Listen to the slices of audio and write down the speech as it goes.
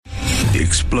The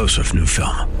explosive new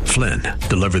film, Flynn,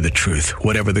 deliver the truth,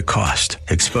 whatever the cost,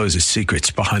 exposes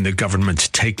secrets behind the government's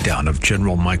takedown of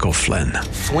General Michael Flynn.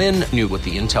 Flynn knew what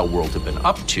the intel world had been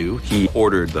up to. He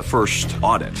ordered the first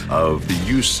audit of the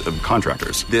use of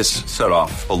contractors. This set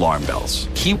off alarm bells.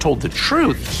 He told the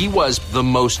truth. He was the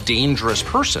most dangerous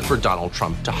person for Donald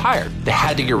Trump to hire. They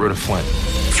had to get rid of Flynn.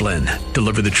 Flynn,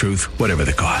 deliver the truth, whatever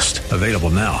the cost. Available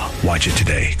now. Watch it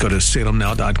today. Go to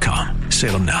salemnow.com.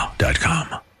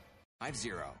 salemnow.com.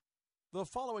 50. The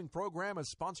following program is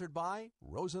sponsored by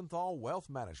Rosenthal Wealth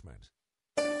Management.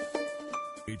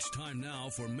 It's time now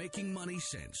for Making Money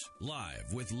Sense,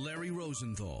 live with Larry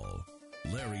Rosenthal.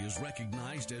 Larry is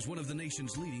recognized as one of the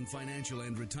nation's leading financial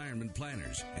and retirement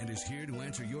planners and is here to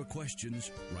answer your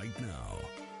questions right now.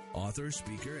 Author,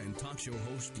 speaker, and talk show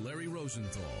host Larry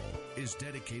Rosenthal is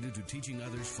dedicated to teaching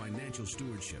others financial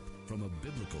stewardship from a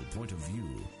biblical point of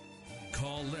view.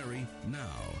 Call Larry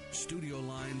now. Studio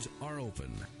lines are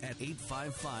open at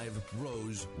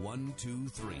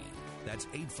 855-ROSE-123. That's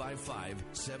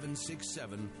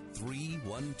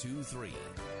 855-767-3123.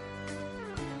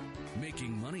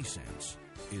 Making Money Sense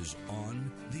is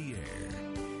on the air.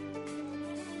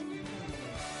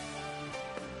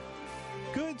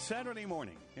 Good Saturday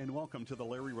morning, and welcome to the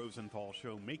Larry Rosenthal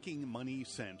Show, Making Money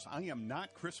Sense. I am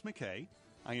not Chris McKay.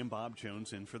 I am Bob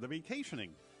Jones in for the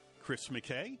vacationing Chris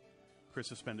McKay. Chris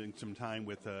is spending some time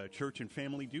with church and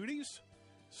family duties,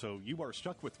 so you are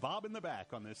stuck with Bob in the back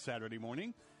on this Saturday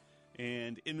morning.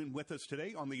 And in with us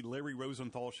today on the Larry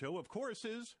Rosenthal Show, of course,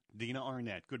 is Dina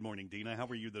Arnett. Good morning, Dina. How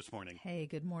are you this morning? Hey,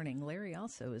 good morning. Larry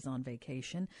also is on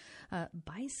vacation,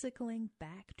 bicycling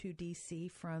back to D.C.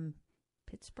 from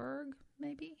Pittsburgh,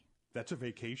 maybe? That's a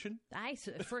vacation?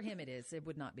 For him it is. It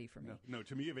would not be for me. No,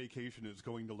 to me a vacation is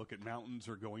going to look at mountains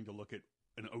or going to look at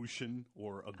an ocean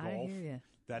or a Gulf. I hear you.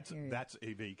 That's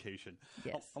a vacation.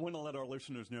 Yes. I want to let our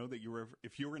listeners know that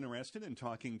if you're interested in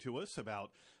talking to us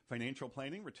about financial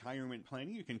planning, retirement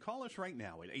planning, you can call us right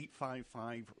now at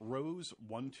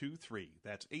 855-ROSE-123.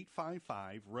 That's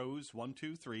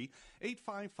 855-ROSE-123,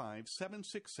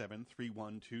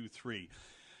 855-767-3123.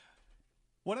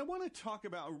 What I want to talk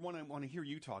about, or what I want to hear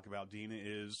you talk about, Dina,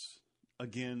 is,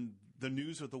 again, the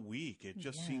news of the week. It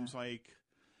just seems like,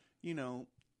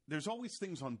 there's always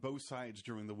things on both sides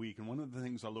during the week, and one of the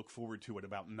things I look forward to at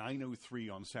about 9:03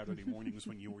 on Saturday mornings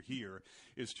when you were here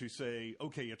is to say,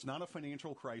 okay, it's not a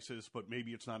financial crisis, but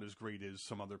maybe it's not as great as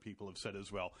some other people have said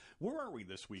as well. Where are we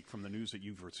this week from the news that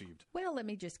you've received? Well, let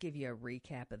me just give you a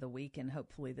recap of the week, and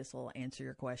hopefully this will answer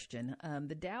your question.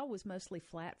 The Dow was mostly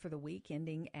flat for the week,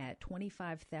 ending at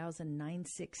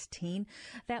 25,916.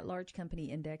 That large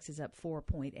company index is up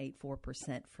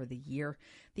 4.84% for the year.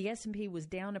 The S&P was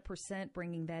down 1%,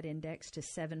 bringing that index to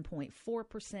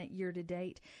 7.4% year to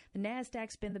date. The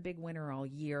NASDAQ's been the big winner all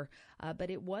year, but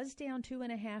it was down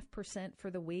 2.5% for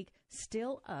the week,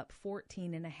 still up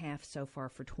 14.5% so far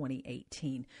for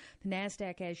 2018. The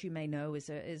NASDAQ, as you may know, is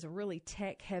a really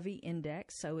tech-heavy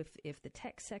index, so if the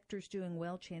tech sector's doing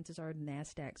well, chances are the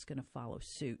NASDAQ's going to follow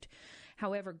suit.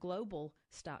 However, global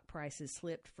stock prices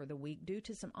slipped for the week due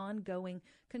to some ongoing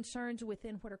concerns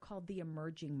within what are called the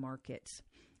emerging markets.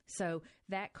 So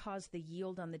that caused the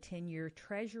yield on the 10-year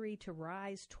Treasury to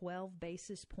rise 12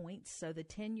 basis points. So the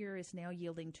 10-year is now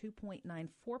yielding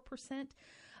 2.94%.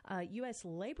 U.S.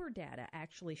 labor data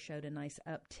actually showed a nice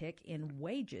uptick in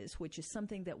wages, which is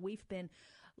something that we've been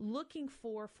looking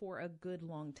for a good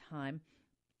long time.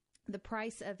 The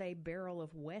price of a barrel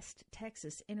of West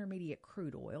Texas Intermediate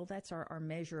crude oil, that's our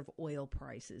measure of oil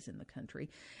prices in the country,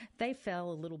 they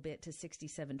fell a little bit to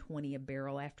 $67.20 a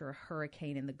barrel after a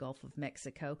hurricane in the Gulf of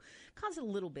Mexico, caused a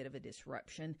little bit of a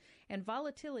disruption. And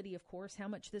volatility, of course, how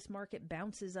much this market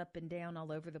bounces up and down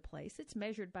all over the place, it's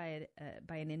measured by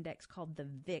an index called the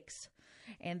VIX.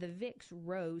 And the VIX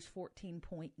rose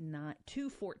 14.9 to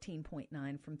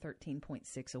 14.9 from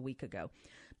 13.6 a week ago.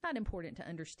 Not important to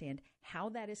understand how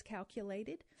that is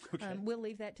calculated. Okay. We'll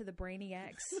leave that to the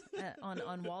brainiacs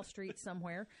on Wall Street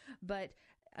somewhere. But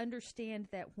understand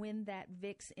that when that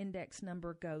VIX index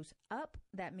number goes up,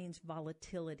 that means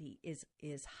volatility is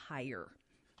higher.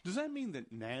 Does that mean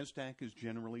that NASDAQ is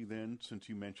generally then, since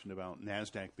you mentioned about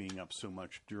NASDAQ being up so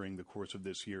much during the course of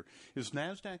this year, is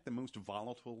NASDAQ the most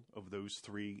volatile of those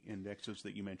three indexes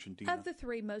that you mentioned, Dina? Of the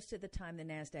three, most of the time the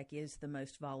NASDAQ is the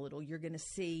most volatile. You're going to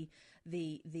see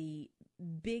the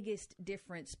biggest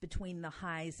difference between the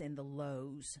highs and the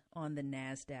lows on the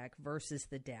NASDAQ versus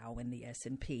the Dow and the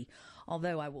S&P.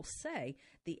 Although I will say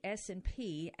the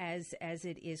S&P, as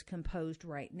it is composed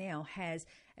right now, has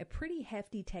a pretty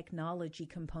hefty technology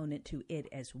component to it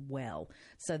as well.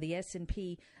 So the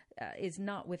S&P is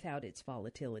not without its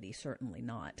volatility, certainly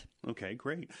not. Okay,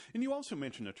 great. And you also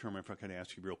mentioned a term, if I could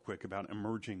ask you real quick, about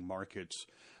emerging markets.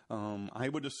 I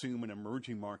would assume an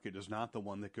emerging market is not the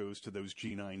one that goes to those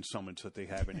G9 summits that they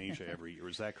have in Asia every year.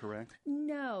 Is that correct?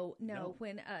 No.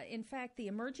 When, in fact, the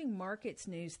emerging markets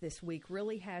news this week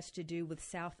really has to do with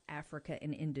South Africa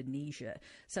and Indonesia.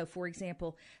 So, for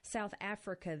example, South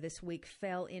Africa this week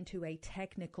fell into a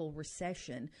technical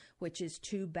recession, which is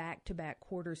 2 back-to-back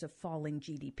quarters of falling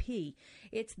GDP.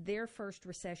 It's their first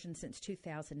recession since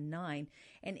 2009,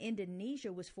 and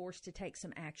Indonesia was forced to take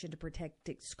some action to protect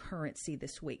its currency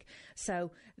this week.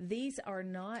 So these are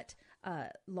not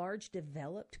large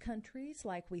developed countries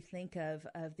like we think of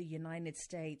the United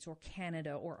States or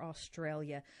Canada or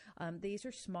Australia. These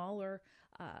are smaller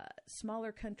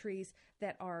countries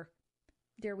that are,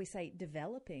 dare we say,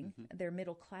 developing. Their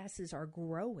middle classes are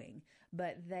growing,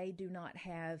 but they do not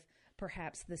have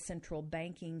perhaps the central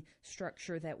banking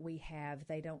structure that we have.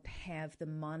 They don't have the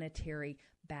monetary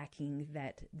backing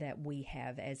that we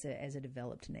have as a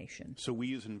developed nation. So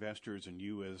we as investors and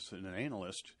you as an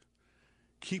analyst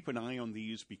keep an eye on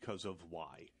these because of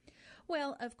why?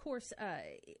 Well, of course,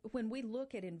 when we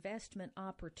look at investment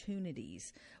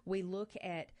opportunities, we look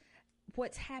at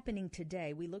what's happening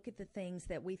today. We look at the things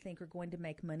that we think are going to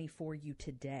make money for you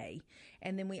today.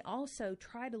 And then we also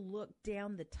try to look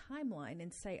down the timeline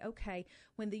and say, okay,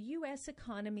 when the U.S.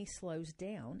 economy slows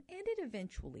down, and it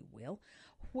eventually will,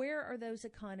 where are those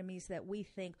economies that we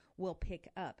think will pick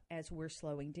up as we're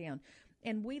slowing down?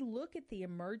 And we look at the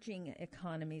emerging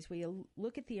economies, we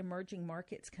look at the emerging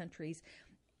markets countries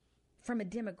from a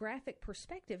demographic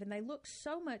perspective, and they look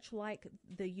so much like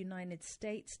the United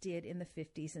States did in the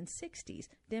 50s and 60s,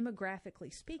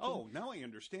 demographically speaking. Oh, now I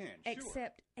understand. Sure.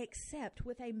 Except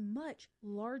with a much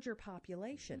larger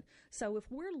population. So if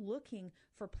we're looking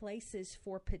for places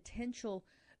for potential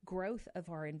growth of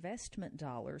our investment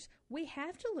dollars, we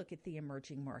have to look at the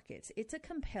emerging markets. It's a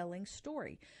compelling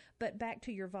story. But back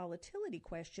to your volatility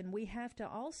question, we have to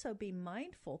also be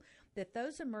mindful that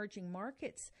those emerging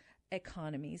markets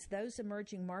economies, those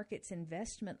emerging markets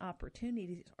investment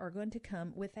opportunities are going to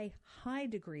come with a high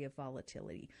degree of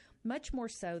volatility, much more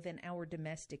so than our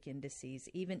domestic indices,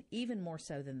 even more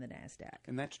so than the NASDAQ.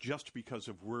 And that's just because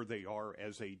of where they are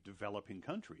as a developing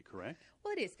country, correct?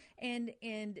 Well, it is.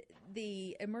 And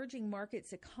the emerging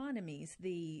markets economies,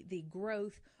 the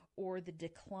growth or the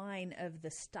decline of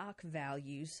the stock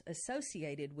values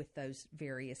associated with those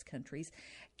various countries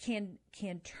can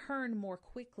turn more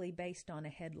quickly based on a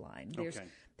headline.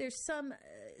 There's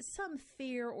some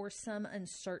fear or some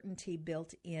uncertainty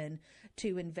built in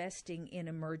to investing in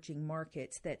emerging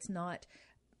markets that's not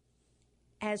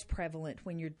as prevalent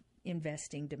when you're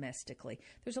investing domestically.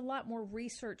 There's a lot more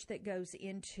research that goes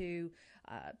into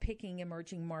picking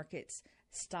emerging markets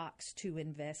stocks to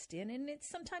invest in, and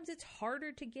sometimes it's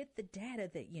harder to get the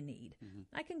data that you need.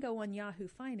 I can go on Yahoo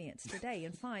Finance today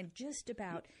and find just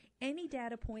about any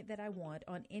data point that I want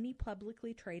on any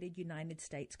publicly traded United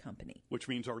States company. Which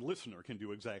means our listener can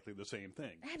do exactly the same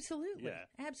thing. Absolutely. Yeah.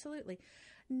 Absolutely.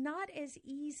 Not as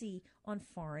easy on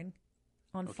foreign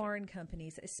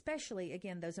companies, especially,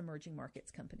 again, those emerging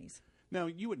markets companies. Now,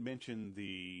 you had mentioned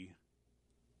the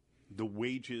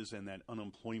wages and that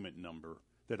unemployment number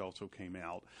that also came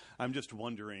out. I'm just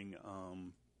wondering,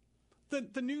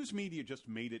 the news media just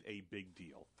made it a big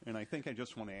deal. And I think I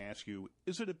just want to ask you,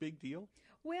 is it a big deal?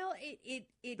 Well,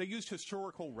 they used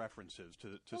historical references to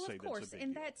say that's a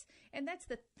big deal. And that's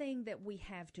the thing that we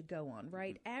have to go on,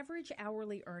 right? Average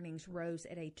hourly earnings rose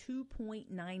at a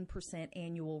 2.9%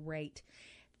 annual rate.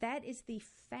 That is the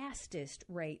fastest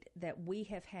rate that we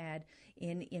have had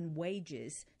in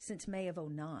wages since May of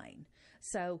 2009.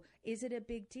 So is it a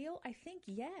big deal? I think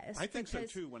yes. I think so,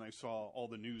 too, when I saw all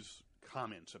the news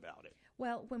comments about it.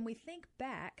 Well, when we think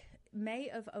back, May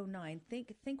of 2009,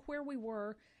 think where we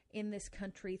were in this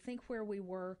country, think where we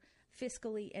were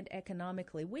fiscally and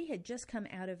economically. We had just come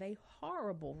out of a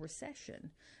horrible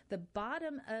recession. The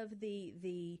bottom of the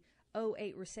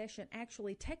 2008 recession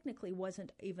actually technically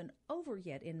wasn't even over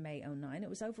yet in May 2009. It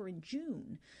was over in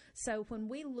June. So when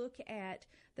we look at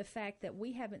the fact that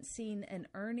we haven't seen an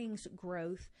earnings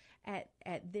growth at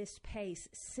this pace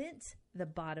since the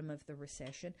bottom of the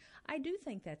recession, I do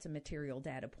think that's a material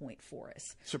data point for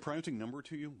us. Surprising number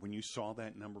to you when you saw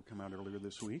that number come out earlier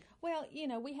this week? Well,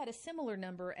 we had a similar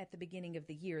number at the beginning of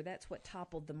the year. That's what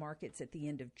toppled the markets at the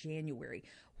end of January.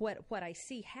 What I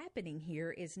see happening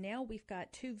here is now we've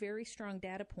got two very strong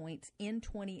data points in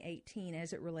 2018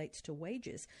 as it relates to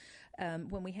wages.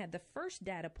 When we had the first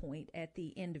data point at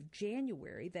the end of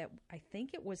January, that I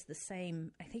think it was the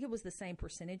same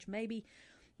percentage, maybe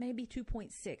maybe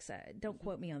 2.6. Don't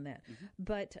quote me on that.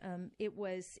 But it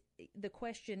was, the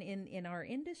question in our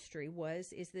industry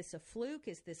was, is this a fluke?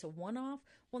 Is this a one-off?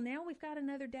 Well, now we've got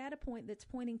another data point that's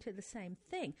pointing to the same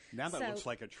thing. Now that looks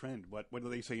like a trend. What do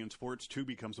they say in sports? 2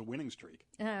 becomes a winning streak.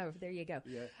 Oh, there you go.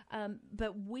 Yeah.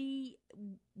 But we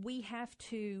have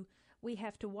to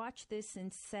watch this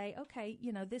and say, okay,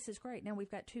 this is great. Now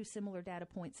we've got 2 similar data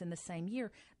points in the same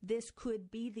year. This could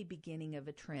be the beginning of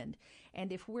a trend.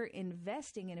 And if we're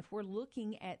investing and if we're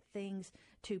looking at things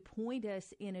to point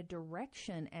us in a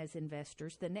direction as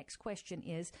investors, the next question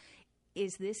is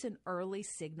this an early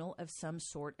signal of some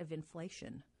sort of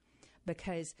inflation?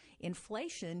 Because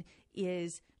inflation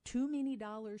is too many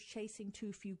dollars chasing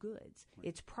too few goods.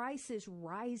 Its prices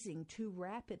rising too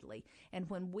rapidly. And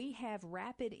when we have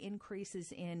rapid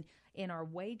increases in our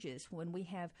wages, when we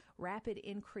have rapid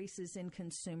increases in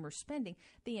consumer spending,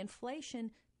 the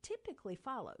inflation typically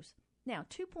follows. Now,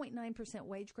 2.9%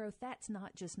 wage growth, that's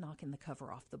not just knocking the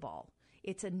cover off the ball.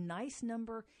 It's a nice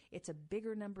number. It's a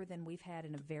bigger number than we've had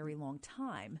in a very long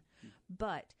time.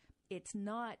 But it's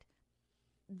not...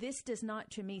 This does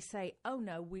not, to me, say, oh,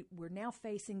 no, we're now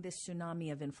facing this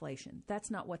tsunami of inflation.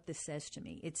 That's not what this says to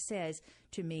me. It says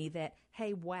to me that,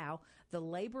 hey, wow, the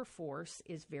labor force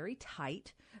is very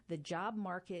tight. The job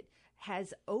market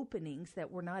has openings that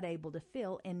we're not able to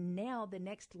fill. And now the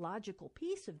next logical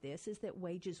piece of this is that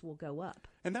wages will go up.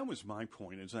 And that was my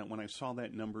point, is that when I saw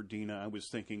that number, Dina, I was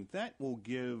thinking that will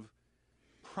give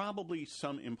probably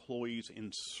some employees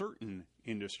in certain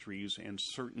industries and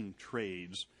certain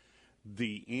trades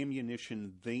the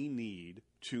ammunition they need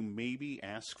to maybe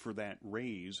ask for that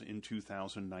raise in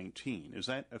 2019. Is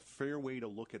that a fair way to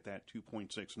look at that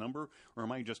 2.6 number, or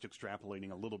am I just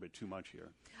extrapolating a little bit too much here?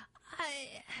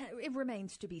 It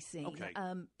remains to be seen. Okay.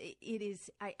 It is.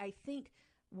 I think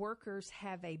workers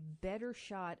have a better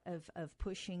shot of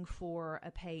pushing for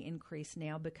a pay increase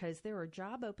now because there are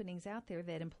job openings out there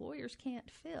that employers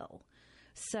can't fill.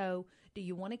 So do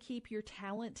you want to keep your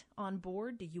talent on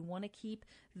board? Do you want to keep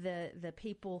the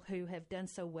people who have done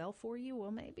so well for you?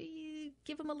 Well, maybe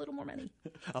give them a little more money.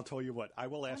 I'll tell you what, I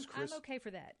will ask Chris. I'm okay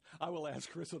for that. I will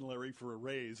ask Chris and Larry for a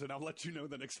raise, and I'll let you know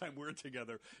the next time we're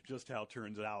together just how it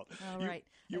turns out. All right.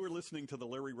 You were listening to the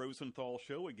Larry Rosenthal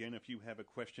Show. Again, if you have a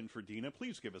question for Dina,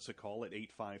 please give us a call at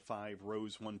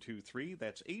 855-ROSE-123.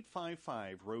 That's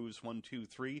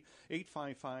 855-ROSE-123,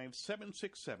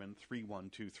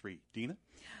 855-767-3123. Dina?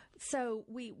 So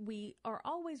we are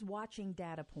always watching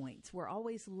data points. We're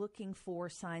always looking for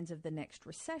signs of the next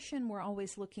recession. We're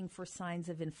always looking for signs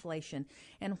of inflation.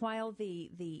 And while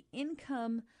the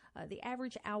income, the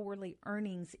average hourly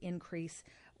earnings increase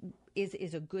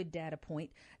is a good data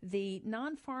point, the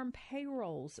non-farm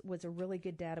payrolls was a really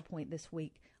good data point this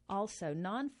week. Also,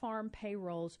 non-farm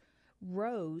payrolls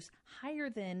rose higher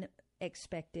than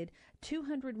expected,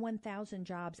 201,000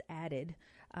 jobs added,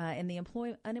 and the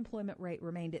unemployment rate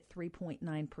remained at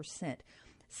 3.9%.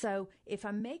 So if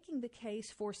I'm making the case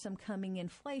for some coming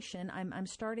inflation, I'm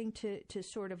starting to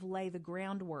sort of lay the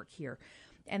groundwork here.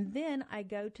 And then I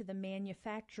go to the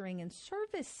manufacturing and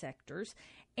service sectors,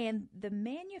 and the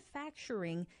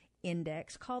manufacturing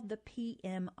index called the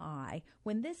PMI,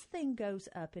 when this thing goes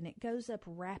up, and it goes up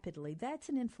rapidly, that's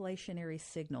an inflationary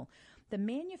signal. The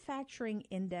manufacturing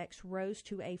index rose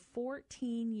to a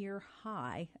 14-year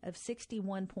high of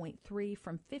 61.3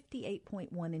 from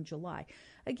 58.1 in July.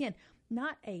 Again,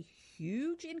 not a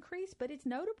huge increase, but it's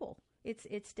notable.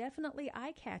 It's definitely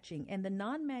eye-catching, and the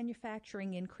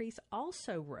non-manufacturing increase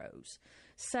also rose.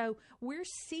 So we're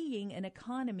seeing an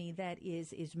economy that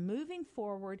is moving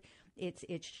forward.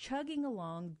 It's chugging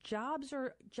along. Jobs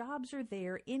are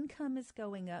there. Income is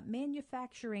going up.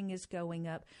 Manufacturing is going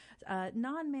up.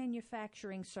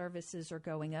 Non-manufacturing services are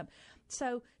going up.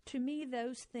 So to me,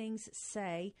 those things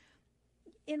say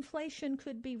inflation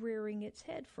could be rearing its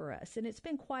head for us, and it's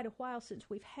been quite a while since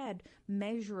we've had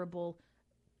measurable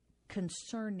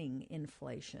concerning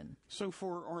inflation. So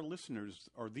for our listeners,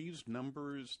 are these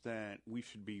numbers that we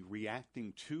should be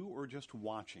reacting to or just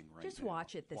watching right now? Just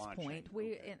watch at this point.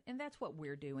 Okay. And that's what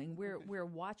we're doing. We're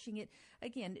watching it.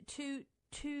 Again,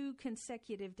 two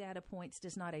consecutive data points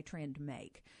does not a trend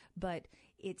make, but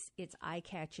it's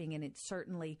eye-catching, and it's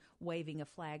certainly waving a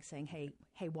flag saying, hey,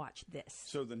 watch this.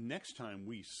 So the next time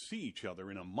we see each other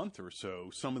in a month or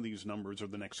so, some of these numbers, or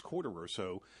the next quarter or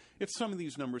so, if some of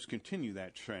these numbers continue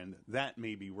that trend, that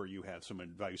may be where you have some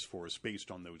advice for us based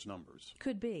on those numbers.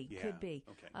 Could be. Yeah. Could be.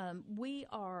 Okay. We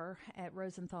are at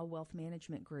Rosenthal Wealth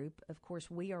Management Group. Of course,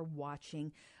 we are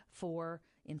watching for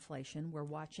inflation. We're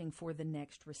watching for the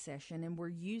next recession, and we're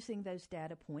using those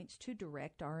data points to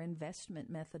direct our investment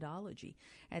methodology.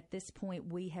 At this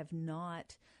point, we have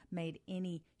not made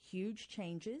any huge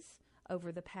changes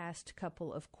over the past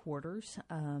couple of quarters,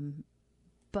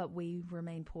 but we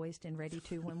remain poised and ready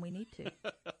to when we need to.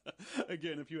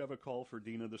 Again, if you have a call for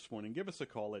Dina this morning, give us a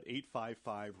call at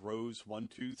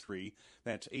 855-ROSE-123.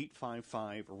 That's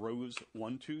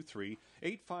 855-ROSE-123,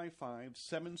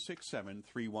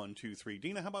 855-767-3123.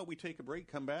 Dina, how about we take a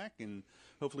break, come back, and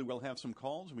hopefully we'll have some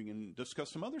calls and we can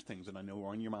discuss some other things that I know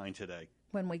are on your mind today.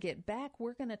 When we get back,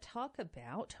 we're going to talk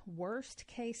about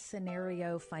worst-case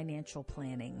scenario financial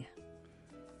planning.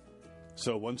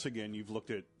 So once again, you've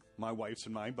looked at my wife's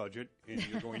and my budget, and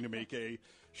you're going to make a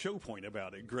show point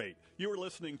about it. Great. You are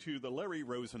listening to the Larry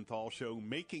Rosenthal Show,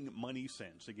 Making Money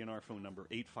Sense. Again, our phone number,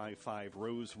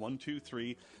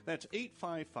 855-ROSE-123. That's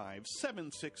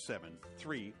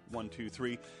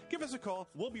 855-767-3123. Give us a call.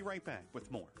 We'll be right back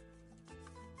with more.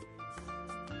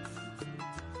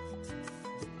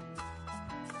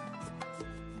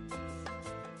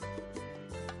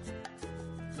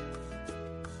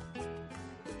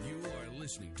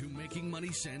 Listening to Making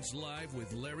Money Sense live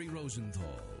with Larry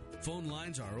Rosenthal. Phone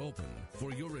lines are open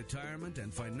for your retirement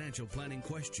and financial planning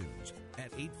questions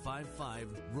at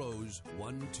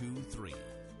 855-ROSE-123.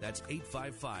 That's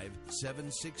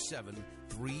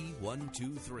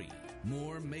 855-767-3123.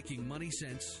 More Making Money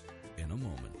Sense in a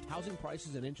moment. Housing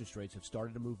prices and interest rates have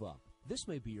started to move up. This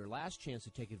may be your last chance to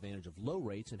take advantage of low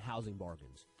rates and housing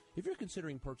bargains. If you're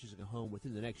considering purchasing a home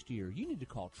within the next year, you need to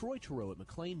call Troy Terrell at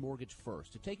McLean Mortgage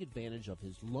First to take advantage of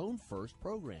his Loan First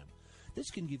program.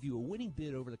 This can give you a winning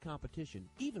bid over the competition,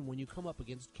 even when you come up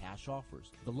against cash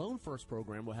offers. The Loan First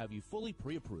program will have you fully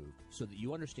pre-approved so that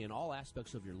you understand all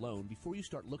aspects of your loan before you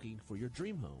start looking for your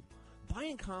dream home. Buy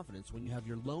in confidence when you have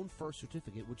your Loan First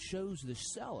certificate, which shows the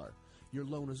seller your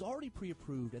loan is already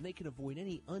pre-approved and they can avoid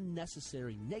any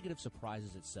unnecessary negative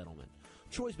surprises at settlement.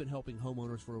 Troy's been helping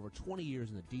homeowners for over 20 years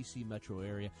in the D.C. metro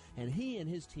area, and he and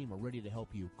his team are ready to help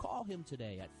you. Call him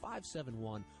today at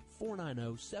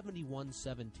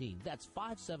 571-490-7117. That's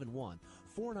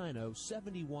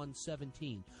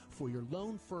 571-490-7117 for your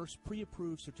Loan First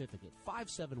pre-approved certificate.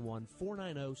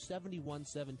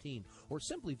 571-490-7117, or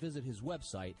simply visit his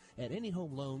website at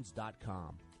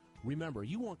anyhomeloans.com. Remember,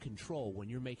 you want control when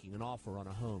you're making an offer on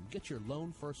a home. Get your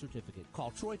Loan First certificate. Call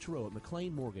Troy Terrell at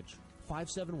McLean Mortgage,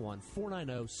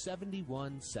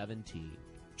 571-490-7117.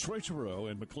 Troy Terrell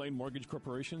and McLean Mortgage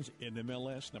Corporation's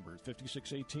NMLS number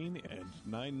 5618 and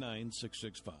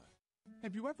 99665.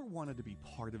 Have you ever wanted to be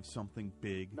part of something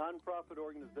big? Nonprofit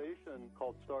organization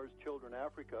called Stars Children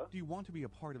Africa. Do you want to be a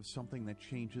part of something that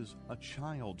changes a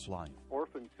child's life?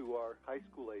 Orphans who are high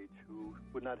school age who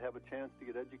would not have a chance to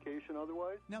get education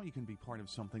otherwise. Now you can be part of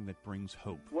something that brings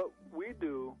hope. What we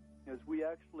do is we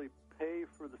actually pay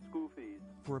for the school fees.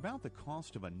 For about the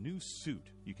cost of a new suit,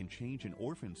 you can change an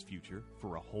orphan's future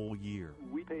for a whole year.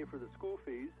 We pay for the school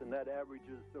fees, and that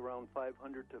averages around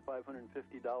 $500 to $550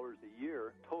 a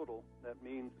year total. That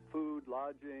means food,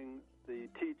 lodging, the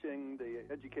teaching, the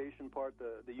education part,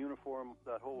 the uniform,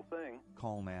 that whole thing.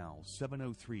 Call now,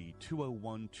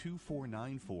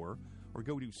 703-201-2494, or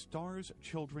go to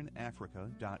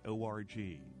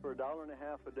starschildrenafrica.org. For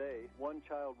 $1.50 a day, one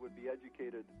child would be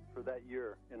educated for that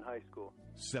year in high school.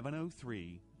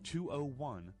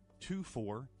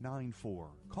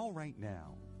 703-201-2494. Call right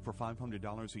now. For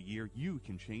 $500 a year, you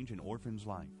can change an orphan's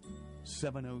life.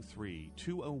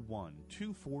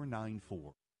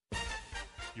 703-201-2494.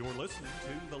 You're listening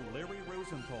to The Larry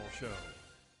Rosenthal Show.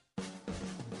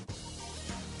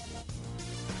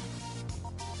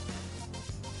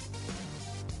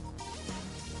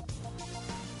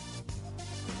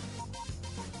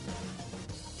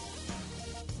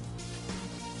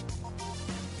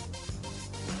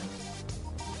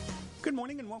 Good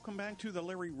morning and welcome back to the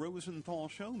Larry Rosenthal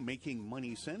Show, Making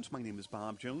Money Sense. My name is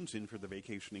Bob Jones, in for the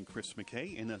vacationing Chris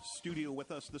McKay. In a studio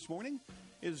with us this morning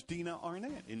is Dina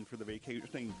Arnett, in for the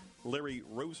vacationing Larry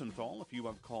Rosenthal. If you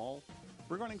have a call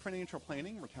regarding financial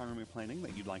planning, retirement planning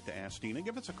that you'd like to ask Dina,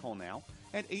 give us a call now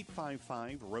at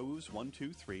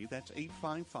 855-ROSE-123. That's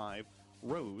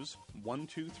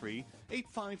 855-ROSE-123,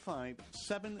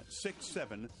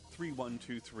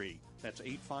 855-767-3123. That's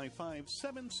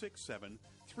 855-767-3123.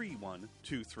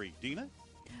 Dina?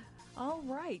 All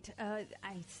right. I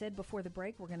said before the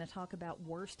break we're going to talk about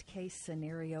worst-case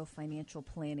scenario financial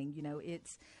planning. You know,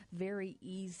 it's very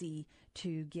easy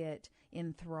to get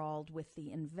enthralled with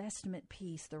the investment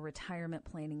piece, the retirement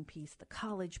planning piece, the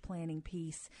college planning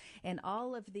piece, and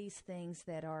all of these things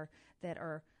that are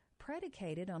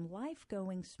predicated on life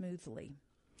going smoothly.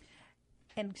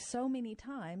 And so many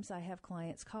times I have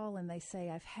clients call and they say,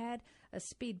 I've had a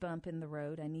speed bump in the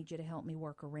road. I need you to help me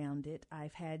work around it.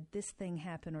 I've had this thing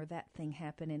happen or that thing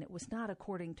happen, and it was not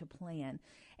according to plan.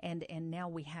 And now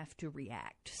we have to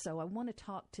react. So I want to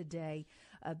talk today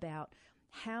about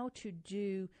how to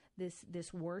do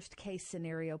this worst case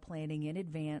scenario planning in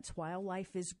advance while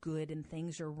life is good and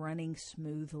things are running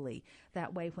smoothly.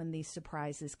 That way, when these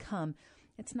surprises come,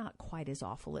 it's not quite as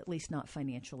awful, at least not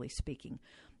financially speaking.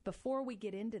 Before we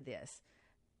get into this,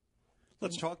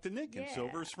 let's talk to Nick in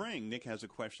Silver Spring. Nick has a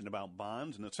question about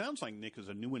bonds, and it sounds like Nick is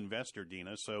a new investor,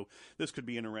 Dina, so this could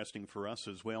be interesting for us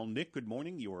as well. Nick, good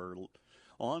morning. You're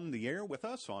on the air with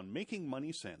us on Making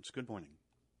Money Sense. Good morning.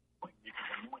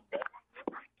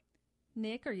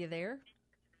 Nick, are you there?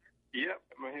 Yep,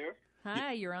 I'm here.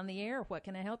 Hi, you're on the air. What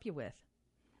can I help you with?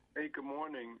 Hey, good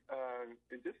morning. I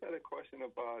just had a question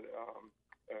about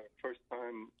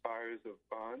first-time buyers of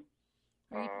bonds.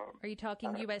 Are you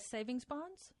talking U.S. savings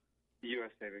bonds?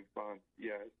 U.S. savings bonds,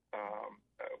 yes.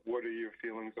 What are your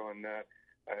feelings on that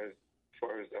as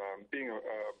far as being a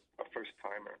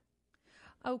first-timer?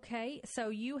 Okay, so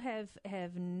you have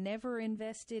never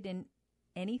invested in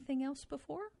anything else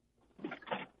before?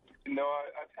 No,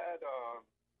 I've had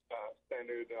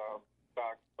standard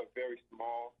stocks, but very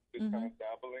small, just kind of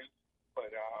dabbling.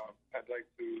 But I'd like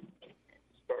to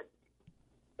start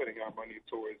putting our money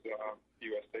towards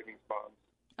U.S. savings bonds.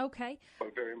 Okay.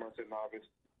 But very much a novice.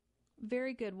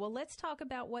 Very good. Well, let's talk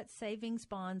about what savings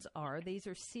bonds are. These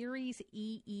are Series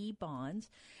EE bonds,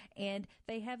 and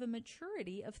they have a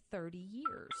maturity of 30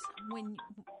 years.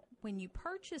 When you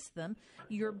purchase them,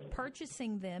 you're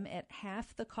purchasing them at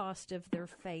half the cost of their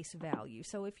face value.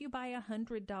 So if you buy a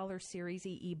 $100 Series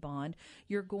EE bond,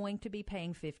 you're going to be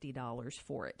paying $50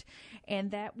 for it. And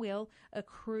that will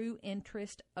accrue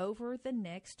interest over the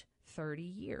next 30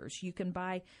 years. You can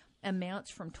buy amounts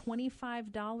from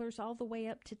 $25 all the way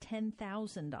up to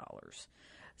 $10,000.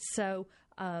 So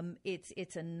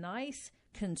it's a nice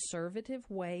conservative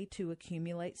way to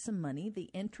accumulate some money. The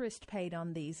interest paid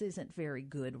on these isn't very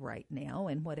good right now,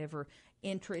 and whatever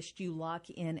interest you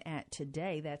lock in at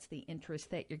today, that's the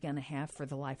interest that you're going to have for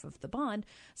the life of the bond.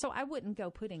 So I wouldn't go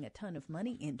putting a ton of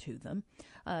money into them.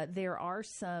 There are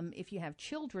some, if you have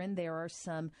children, there are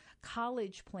some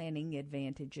college planning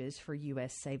advantages for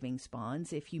U.S. savings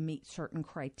bonds. If you meet certain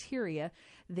criteria,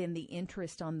 then the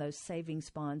interest on those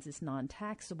savings bonds is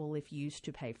non-taxable if used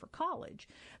to pay for college.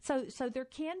 So there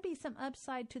can be some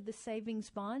upside to the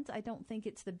savings bonds. I don't think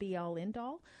it's the be-all,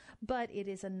 end-all, but it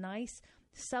is a nice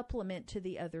supplement to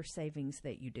the other savings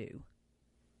that you do.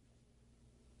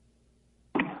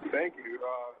 Thank you.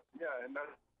 And that's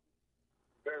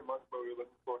very much what we're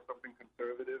looking for, something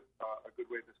conservative, a good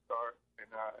way to start. And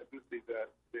I do see that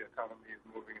the economy is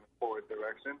moving in a forward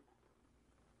direction.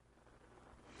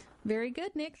 Very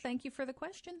good, Nick. Thank you for the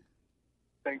question.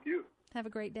 Thank you. Have a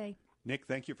great day. Nick,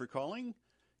 thank you for calling.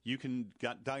 You can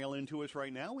dial into us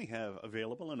right now. We have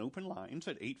available and open lines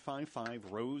at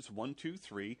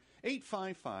 855-ROSE-123,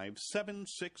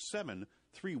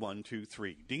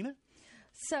 855-767-3123. Dina?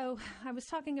 So I was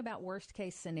talking about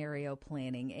worst-case scenario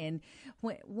planning, and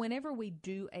whenever we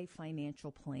do a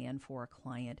financial plan for a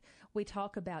client, we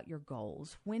talk about your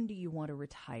goals. When do you want to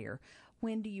retire?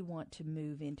 When do you want to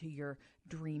move into your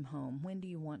dream home? When do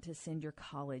you want to send your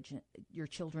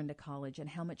children to college, and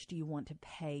how much do you want to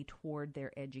pay toward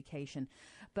their education?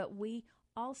 But we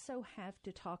also have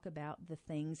to talk about the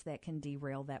things that can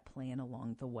derail that plan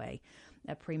along the way.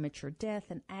 A premature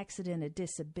death, an accident, a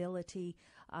disability.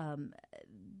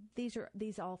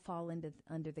 These all fall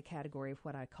under the category of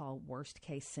what I call worst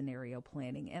case scenario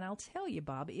planning. And I'll tell you,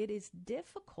 Bob, it is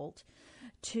difficult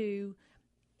to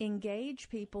engage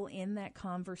people in that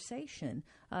conversation.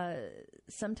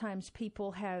 Sometimes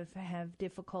people have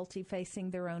difficulty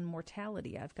facing their own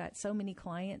mortality. I've got so many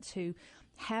clients who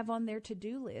have on their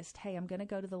to-do list, hey, I'm going to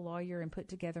go to the lawyer and put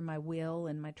together my will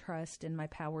and my trust and my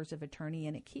powers of attorney,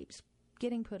 and it keeps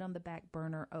getting put on the back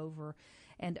burner over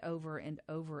and over and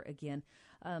over again.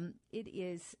 It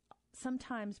is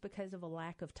sometimes because of a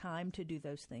lack of time to do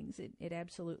those things. It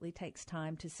absolutely takes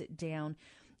time to sit down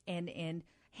and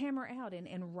hammer out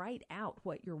and write out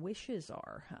what your wishes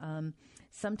are.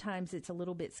 Sometimes it's a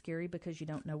little bit scary because you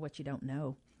don't know what you don't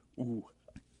know. Ooh.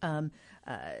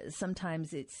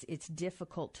 Sometimes it's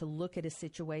difficult to look at a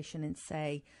situation and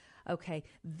say, okay,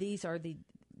 these are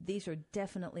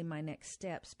definitely my next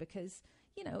steps, because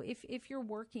if you're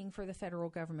working for the federal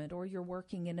government, or you're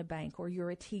working in a bank, or you're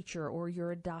a teacher, or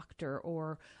you're a doctor,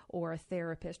 or a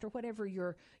therapist, or whatever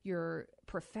your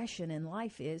profession in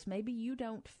life is, maybe you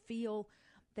don't feel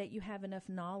that you have enough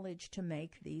knowledge to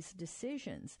make these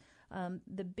decisions.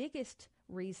 The biggest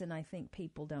reason I think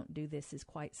people don't do this is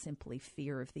quite simply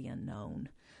fear of the unknown.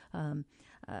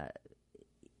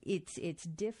 It's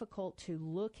difficult to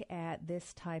look at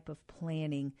this type of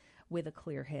planning with a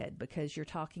clear head, because you're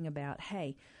talking about,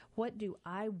 hey, what do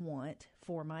I want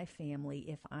for my family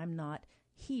if I'm not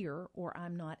here or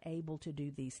I'm not able to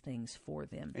do these things for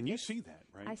them? And you see that,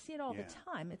 right? I see it all the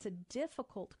time. It's a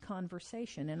difficult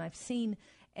conversation, and I've seen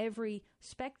every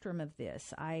spectrum of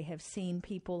this. I have seen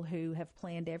people who have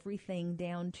planned everything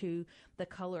down to the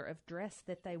color of dress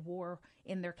that they wore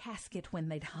in their casket when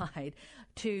they died,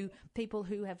 to people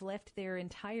who have left their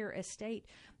entire estate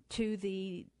to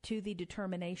the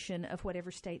determination of whatever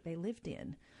state they lived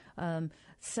in.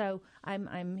 So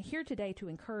I'm here today to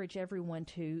encourage everyone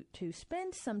to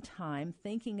spend some time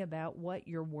thinking about what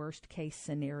your worst case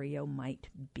scenario might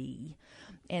be,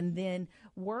 and then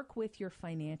work with your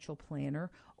financial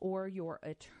planner or your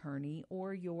attorney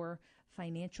or your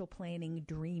financial planning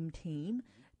dream team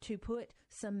to put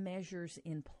some measures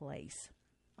in place.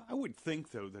 I would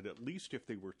think, though, that at least if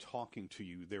they were talking to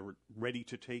you, they were ready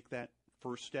to take that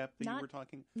first step that you were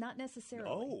talking? Not necessarily.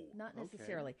 Oh, not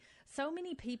necessarily. Okay. So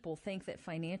many people think that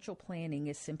financial planning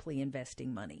is simply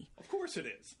investing money. Of course it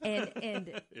is.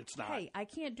 And it's not. Hey, I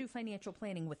can't do financial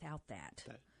planning without that.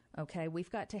 Okay, we've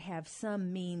got to have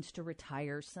some means to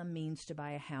retire, some means to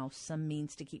buy a house, some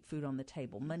means to keep food on the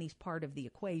table. Money's part of the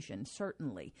equation,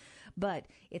 certainly, but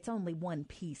it's only one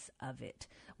piece of it.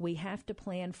 We have to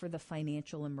plan for the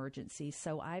financial emergency.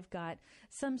 So I've got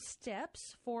some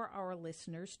steps for our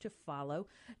listeners to follow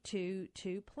to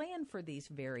plan for these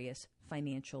various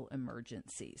financial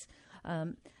emergencies.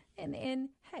 And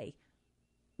hey,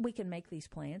 we can make these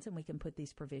plans and we can put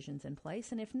these provisions in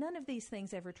place. And if none of these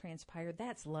things ever transpire,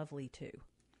 that's lovely too.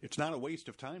 It's not a waste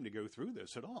of time to go through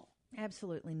this at all.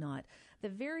 Absolutely not. The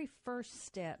very first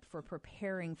step for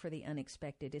preparing for the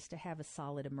unexpected is to have a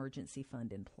solid emergency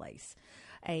fund in place.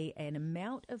 An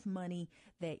amount of money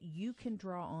that you can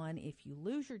draw on if you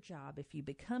lose your job, if you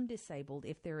become disabled,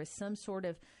 if there is some sort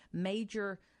of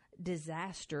major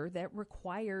disaster that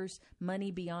requires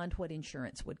money beyond what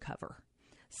insurance would cover.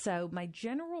 So my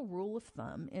general rule of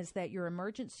thumb is that your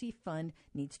emergency fund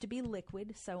needs to be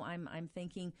liquid. So I'm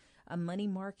thinking a money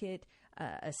market,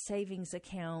 a savings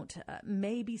account,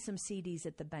 maybe some CDs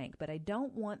at the bank. But I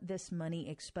don't want this money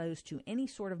exposed to any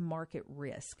sort of market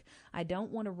risk. I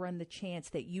don't want to run the chance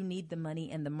that you need the money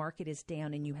and the market is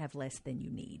down and you have less than you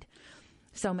need.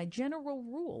 So my general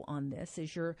rule on this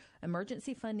is your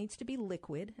emergency fund needs to be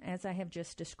liquid, as I have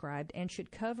just described, and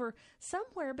should cover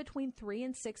somewhere between 3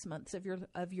 and 6 months of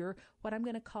your what I'm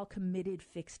going to call committed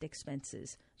fixed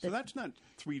expenses. So that's not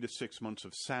 3 to 6 months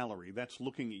of salary. That's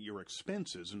looking at your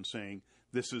expenses and saying,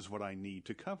 this is what I need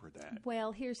to cover that.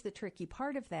 Well, here's the tricky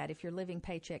part of that. If you're living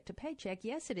paycheck to paycheck,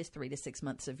 yes, it is 3 to 6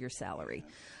 months of your salary.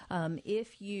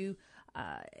 If you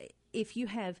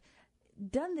have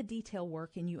done the detail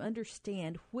work and you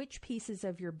understand which pieces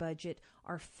of your budget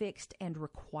are fixed and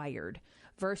required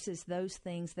versus those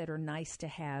things that are nice to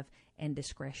have and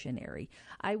discretionary,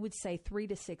 I would say 3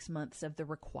 to 6 months of the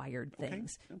required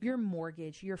things. Okay. Your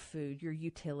mortgage, your food, your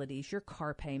utilities, your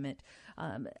car payment,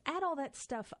 add all that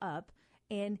stuff up,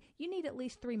 and you need at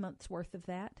least 3 months worth of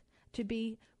that to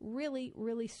be really,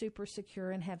 really super secure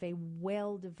and have a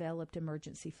well-developed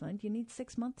emergency fund. You need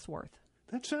 6 months worth.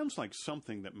 That sounds like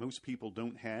something that most people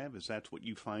don't have. Is that what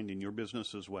you find in your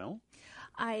business as well?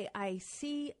 I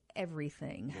see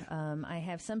everything. Yeah. I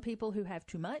have some people who have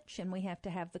too much, and we have to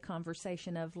have the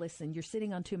conversation of, listen, you're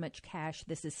sitting on too much cash.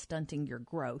 This is stunting your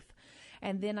growth.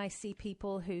 And then I see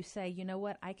people who say, you know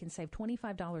what, I can save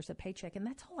 $25 a paycheck, and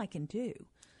that's all I can do.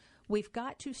 We've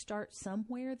got to start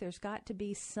somewhere. There's got to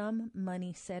be some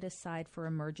money set aside for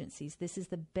emergencies. This is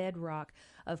the bedrock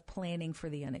of planning for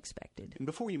the unexpected. And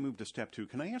before you move to step 2,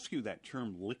 can I ask you that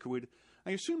term liquid?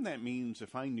 I assume that means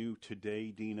if I knew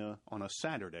today, Dina, on a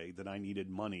Saturday that I needed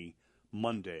money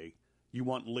Monday, you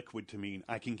want liquid to mean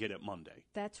I can get it Monday.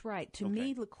 That's right. To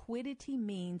me, liquidity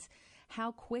means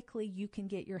how quickly you can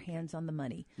get your hands on the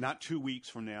money. Not 2 weeks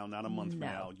from now, not a month from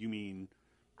now. You mean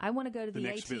I want to go to the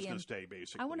next ATM. Business day,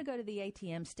 basically. I want to go to the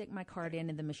ATM, stick my card in,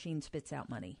 and the machine spits out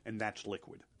money. And that's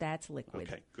liquid. That's liquid.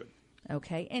 Okay, good.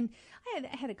 Okay, and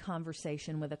I had a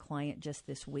conversation with a client just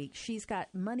this week. She's got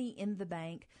money in the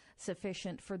bank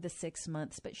sufficient for the 6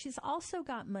 months, but she's also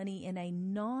got money in a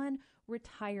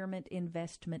non-retirement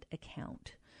investment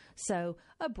account, so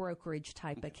a brokerage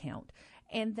type account.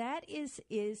 And that is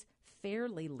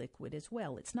fairly liquid as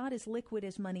well. It's not as liquid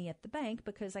as money at the bank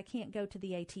because I can't go to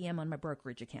the ATM on my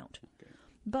brokerage account. Okay.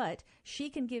 But she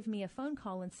can give me a phone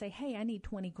call and say, hey, I need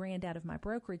 20 grand out of my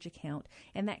brokerage account,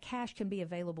 and that cash can be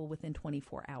available within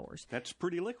 24 hours. That's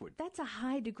pretty liquid. That's a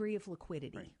high degree of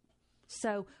liquidity. Right.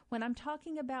 So when I'm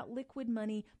talking about liquid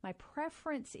money, my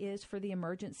preference is for the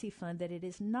emergency fund that it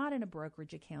is not in a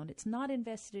brokerage account. It's not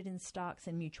invested in stocks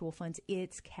and mutual funds.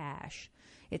 It's cash.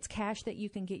 It's cash that you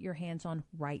can get your hands on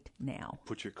right now.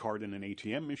 Put your card in an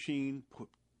ATM machine,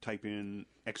 type in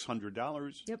X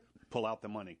 $100, yep. Pull out the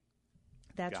money.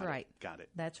 That's right. Got it.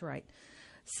 That's right.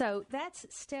 So that's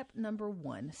step number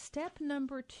 1. Step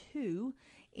number 2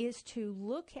 is to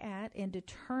look at and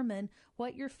determine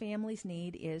what your family's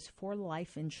need is for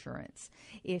life insurance.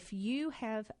 If you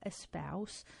have a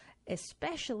spouse,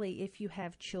 especially if you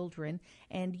have children,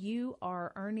 and you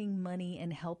are earning money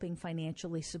and helping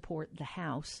financially support the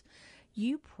house,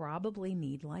 you probably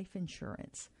need life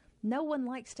insurance. No one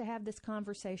likes to have this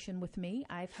conversation with me.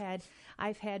 I've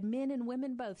had men and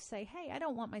women both say, hey, I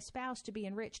don't want my spouse to be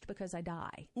enriched because I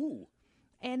die. Ooh.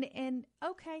 And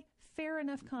okay, fair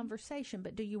enough conversation,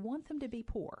 but do you want them to be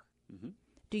poor? Mm-hmm.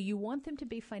 Do you want them to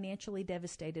be financially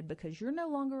devastated because you're no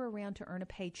longer around to earn a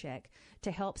paycheck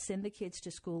to help send the kids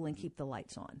to school and keep the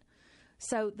lights on?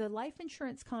 So the life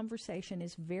insurance conversation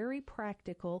is very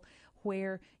practical,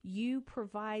 where you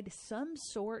provide some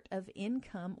sort of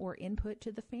income or input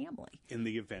to the family. In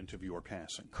the event of your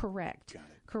passing. Correct. Got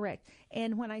it. Correct.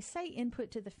 And when I say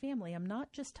input to the family, I'm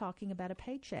not just talking about a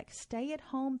paycheck.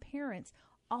 Stay-at-home parents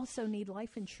also need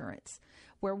life insurance,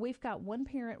 where we've got one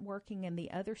parent working and the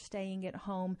other staying at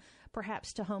home,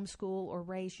 perhaps to homeschool or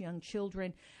raise young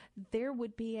children. There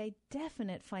would be a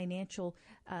definite financial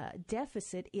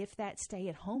deficit if that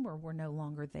stay-at-homer were no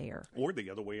longer there. Or the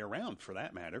other way around, for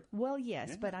that matter. Well, yes,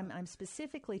 Yeah. but I'm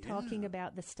specifically talking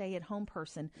about the stay-at-home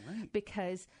person, Right.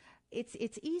 because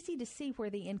it's easy to see where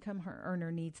the income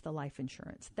earner needs the life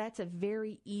insurance. That's a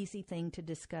very easy thing to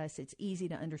discuss. It's easy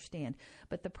to understand.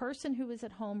 But the person who is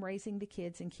at home raising the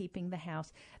kids and keeping the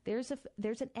house, there's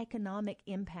an economic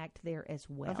impact there as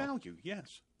well. A value,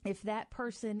 yes. If that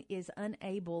person is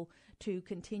unable to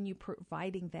continue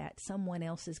providing that, someone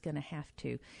else is going to have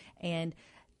to. And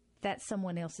that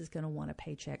someone else is going to want a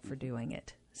paycheck for doing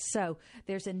it. So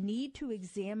there's a need to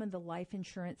examine the life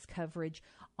insurance coverage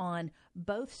on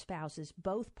both spouses,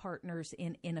 both partners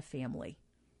in a family.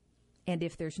 And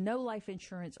if there's no life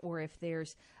insurance, or if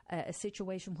there's a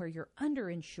situation where you're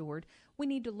underinsured, we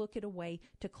need to look at a way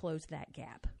to close that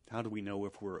gap. How do we know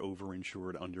if we're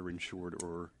overinsured, underinsured,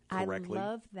 or correctly? I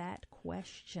love that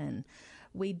question.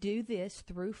 We do this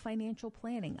through financial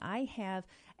planning. I have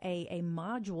a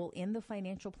module in the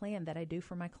financial plan that I do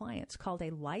for my clients called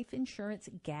a life insurance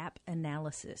gap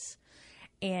analysis.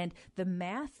 And the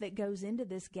math that goes into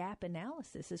this gap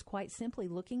analysis is quite simply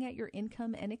looking at your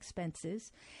income and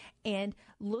expenses and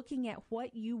looking at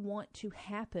what you want to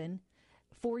happen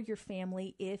for your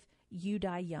family if you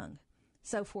die young.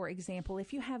 So, for example,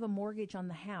 if you have a mortgage on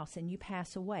the house and you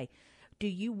pass away, do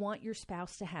you want your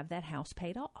spouse to have that house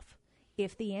paid off?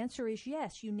 If the answer is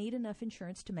yes, you need enough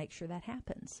insurance to make sure that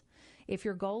happens. If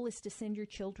your goal is to send your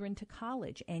children to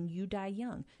college and you die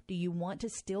young, do you want to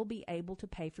still be able to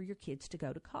pay for your kids to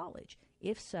go to college?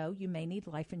 If so, you may need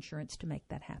life insurance to make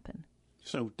that happen.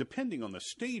 So depending on the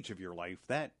stage of your life,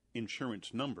 that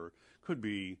insurance number could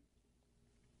be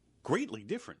greatly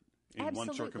different in Absolutely.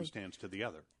 one circumstance to the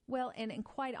other. Well, and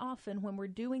quite often when we're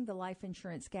doing the life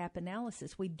insurance gap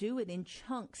analysis, we do it in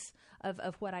chunks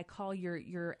of what I call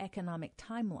your economic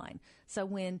timeline. So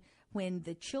when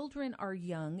the children are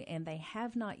young and they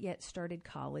have not yet started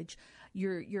college,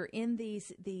 you're in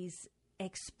these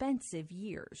expensive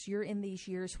years. You're in these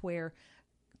years where,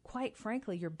 quite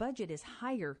frankly, your budget is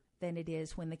higher than it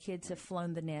is when the kids have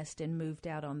flown the nest and moved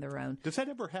out on their own. Does that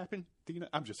ever happen, Dina?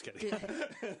 I'm just kidding.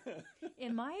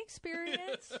 In my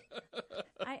experience,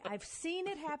 I've seen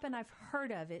it happen. I've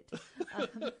heard of it.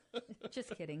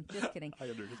 Just kidding. I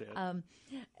understand.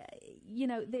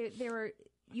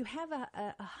 You have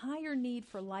a higher need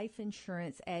for life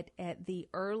insurance at the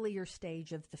earlier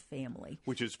stage of the family.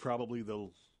 Which is probably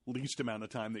the least amount of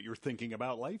time that you're thinking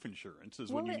about life insurance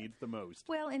is when you need it the most.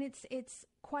 Well, and it's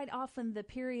quite often the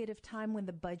period of time when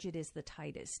the budget is the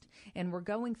tightest. And we're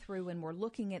going through and we're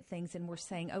looking at things and we're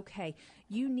saying, okay,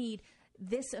 you need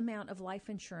this amount of life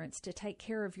insurance to take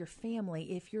care of your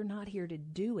family if you're not here to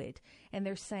do it. And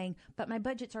they're saying, but my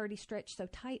budget's already stretched so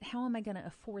tight. How am I going to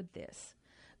afford this?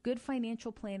 Good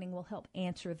financial planning will help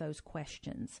answer those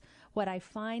questions. What I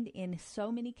find in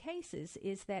so many cases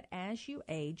is that as you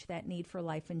age, that need for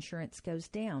life insurance goes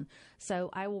down. So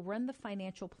I will run the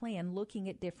financial plan looking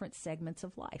at different segments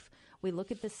of life. We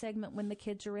look at the segment when the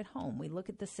kids are at home. We look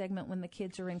at the segment when the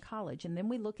kids are in college. And then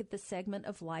we look at the segment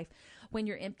of life when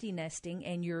you're empty nesting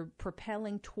and you're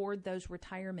propelling toward those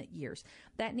retirement years.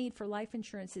 That need for life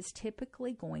insurance is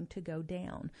typically going to go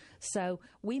down. So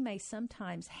we may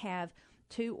sometimes have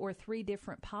 2 or 3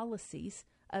 different policies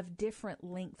of different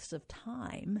lengths of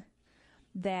time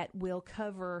that will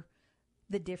cover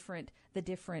the different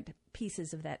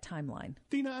pieces of that timeline.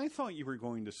 Dina, I thought you were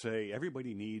going to say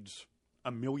everybody needs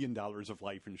 $1 million of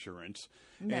life insurance.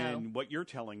 No. And what you're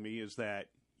telling me is that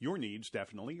your needs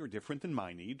definitely are different than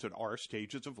my needs at our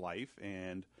stages of life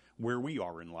and where we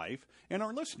are in life. And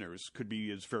our listeners could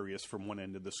be as various from one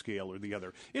end of the scale or the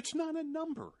other. It's not a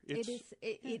number.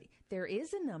 There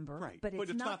is a number, right, but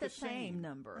it's not the same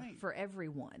number for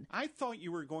everyone. I thought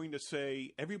you were going to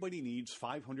say everybody needs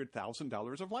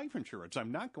 $500,000 of life insurance.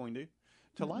 I'm not going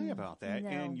to lie about that. No.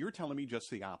 And you're telling me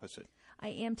just the opposite. I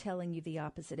am telling you the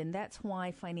opposite, and that's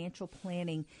why financial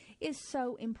planning is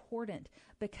so important,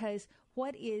 because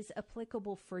what is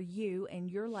applicable for you and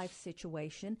your life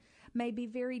situation may be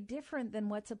very different than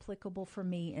what's applicable for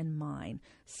me and mine.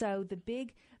 So the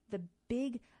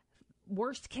big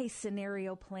worst case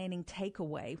scenario planning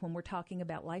takeaway when we're talking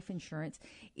about life insurance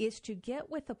is to get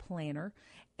with a planner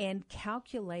and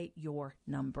calculate your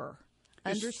number.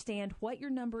 Understand what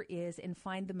your number is and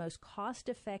find the most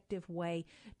cost-effective way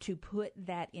to put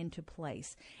that into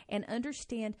place. And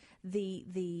understand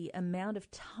the amount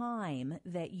of time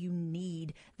that you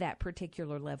need that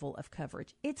particular level of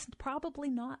coverage. It's probably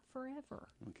not forever.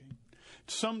 Okay.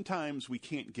 Sometimes we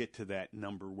can't get to that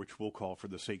number, which we'll call, for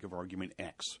the sake of argument,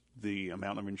 X, the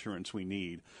amount of insurance we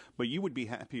need. But you would be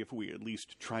happy if we at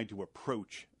least tried to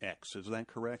approach X. Is that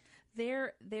correct?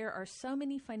 There are so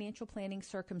many financial planning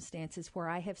circumstances where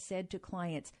I have said to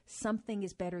clients, something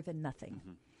is better than nothing.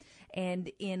 Mm-hmm. And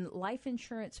in life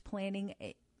insurance planning,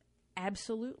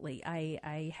 absolutely,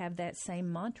 I have that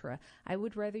same mantra. I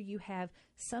would rather you have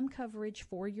some coverage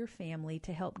for your family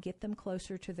to help get them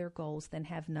closer to their goals than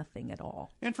have nothing at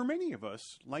all. And for many of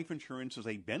us, life insurance is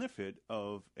a benefit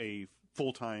of a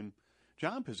full-time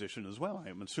job position as well.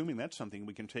 I'm assuming that's something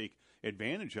we can take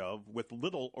advantage of with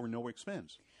little or no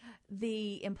expense.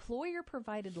 The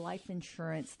employer-provided life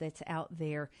insurance that's out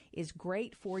there is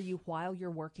great for you while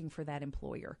you're working for that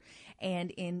employer.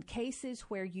 And in cases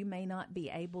where you may not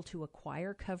be able to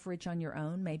acquire coverage on your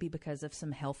own, maybe because of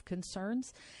some health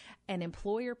concerns, an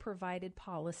employer-provided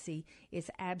policy is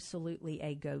absolutely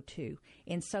a go-to.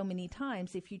 And so many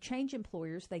times, if you change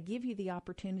employers, they give you the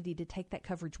opportunity to take that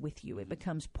coverage with you. It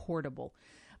becomes portable.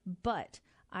 But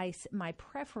my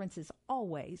preference is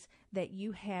always that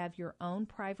you have your own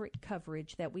private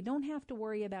coverage that we don't have to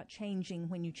worry about changing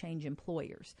when you change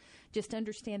employers. Just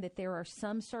understand that there are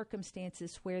some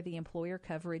circumstances where the employer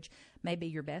coverage may be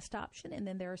your best option, and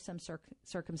then there are some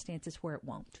circumstances where it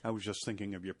won't. I was just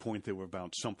thinking of your point there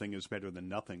about something is better than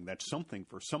nothing. That something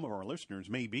for some of our listeners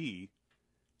may be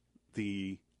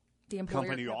the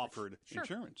company-offered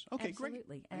insurance. Okay,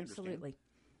 absolutely, great. Absolutely.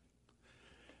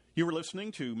 You were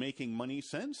listening to Making Money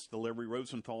Sense, the Larry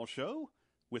Rosenthal Show,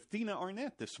 with Dina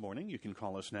Arnett this morning. You can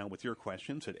call us now with your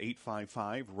questions at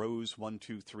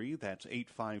 855-ROSE-123. That's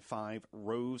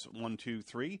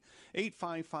 855-ROSE-123,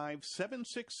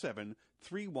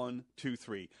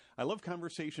 855-767-3123. I love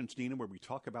conversations, Dina, where we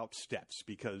talk about steps,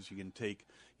 because you can take,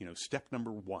 step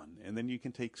number 1, and then you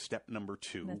can take step number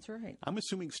 2. That's right. I'm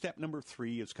assuming step number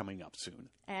 3 is coming up soon.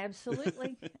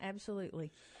 Absolutely.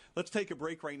 Absolutely. Let's take a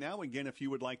break right now. Again, if you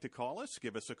would like to call us,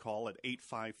 give us a call at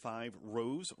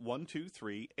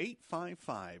 855-ROSE-123,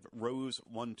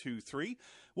 855-ROSE-123.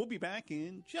 We'll be back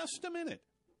in just a minute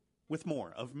with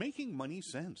more of Making Money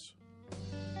Sense.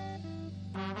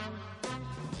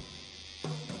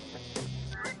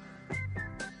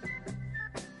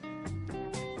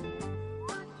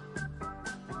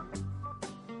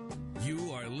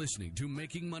 You are listening to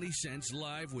Making Money Sense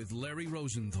live with Larry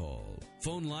Rosenthal.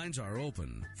 Phone lines are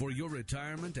open for your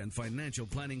retirement and financial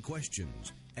planning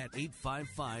questions at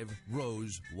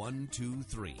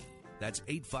 855-ROSE-123. That's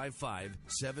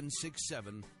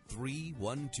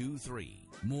 855-767-3123.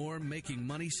 More Making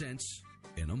Money Sense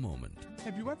in a moment.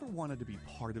 Have you ever wanted to be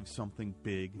part of something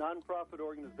big? Nonprofit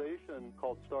organization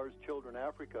called Stars Children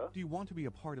Africa. Do you want to be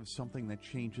a part of something that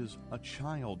changes a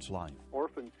child's life?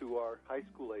 Orphans who are high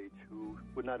school age who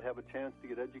would not have a chance to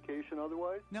get education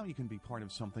otherwise. Now you can be part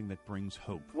of something that brings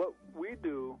hope. What we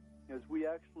do is we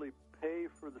actually pay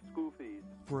for the school fees.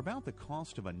 For about the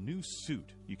cost of a new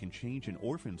suit, you can change an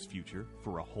orphan's future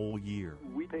for a whole year.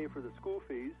 We pay for the school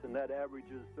fees, and that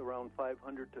averages around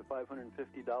 $500 to $550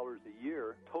 a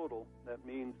year total. That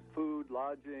means food,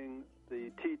 lodging,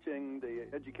 the teaching, the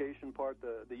education part,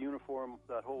 the uniform,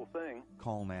 that whole thing.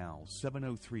 Call now,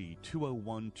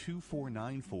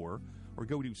 703-201-2494, or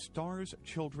go to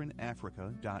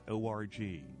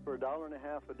starschildrenafrica.org. For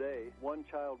 $1.50 a day, one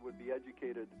child would be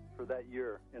educated for that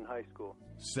year in high school.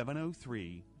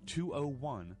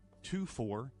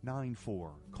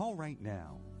 703-201-2494. Call right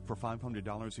now. For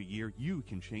 $500 a year, you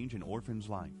can change an orphan's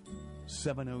life.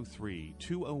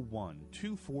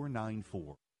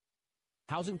 703-201-2494.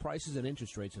 Housing prices and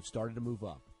interest rates have started to move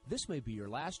up. This may be your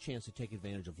last chance to take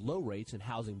advantage of low rates and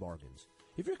housing bargains.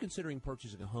 If you're considering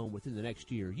purchasing a home within the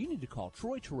next year, you need to call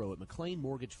Troy Terrell at McLean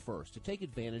Mortgage First to take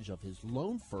advantage of his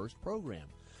Loan First program.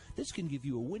 This can give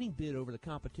you a winning bid over the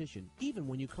competition, even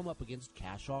when you come up against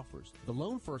cash offers. The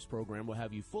Loan First program will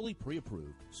have you fully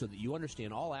pre-approved so that you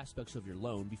understand all aspects of your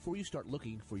loan before you start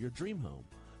looking for your dream home.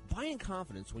 Buy in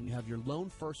confidence when you have your Loan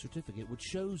First certificate, which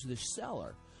shows the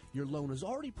seller your loan is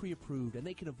already pre-approved and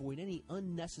they can avoid any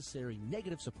unnecessary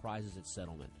negative surprises at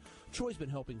settlement. Troy's been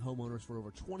helping homeowners for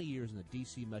over 20 years in the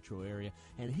D.C. metro area,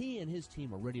 and he and his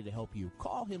team are ready to help you.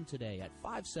 Call him today at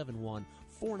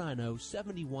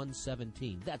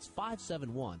 571-490-7117. That's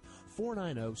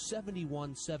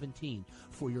 571-490-7117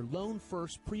 for your Loan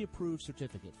First pre-approved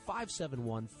certificate.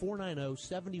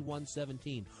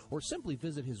 571-490-7117, or simply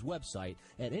visit his website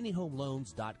at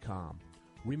anyhomeloans.com.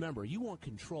 Remember, you want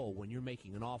control when you're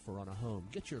making an offer on a home.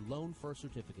 Get your Loan First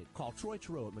certificate. Call Troy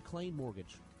Terrell at McLean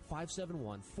Mortgage,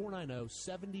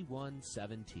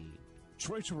 571-490-7117.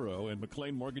 Troy Terrell and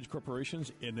McLean Mortgage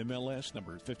Corporations, NMLS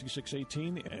number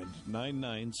 5618 and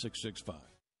 99665.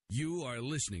 You are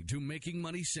listening to Making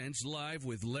Money Sense live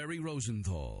with Larry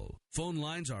Rosenthal. Phone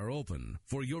lines are open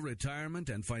for your retirement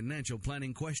and financial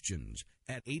planning questions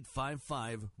at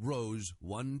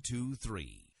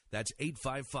 855-ROSE-123. That's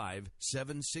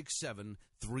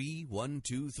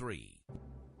 855-767-3123.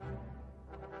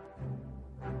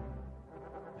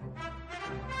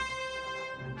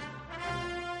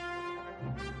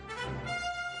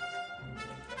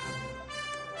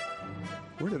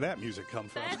 Where did that music come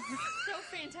from? That's so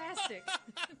fantastic.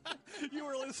 You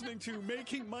are listening to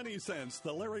Making Money Sense,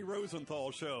 the Larry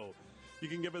Rosenthal Show. You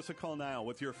can give us a call now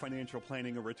with your financial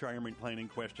planning or retirement planning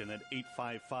question at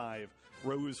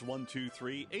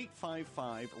 855-ROSE-123,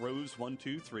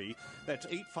 855-ROSE-123. That's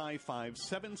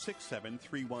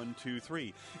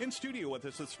 855-767-3123. In studio with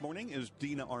us this morning is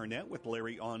Dina Arnett with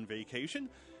Larry on Vacation.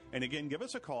 And again, give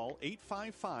us a call,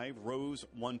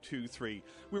 855-ROSE-123.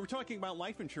 We were talking about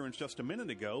life insurance just a minute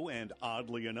ago, and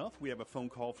oddly enough, we have a phone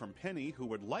call from Penny who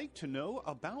would like to know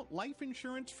about life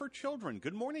insurance for children.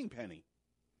 Good morning, Penny.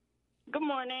 Good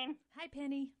morning. Hi,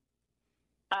 Penny.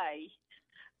 Hi.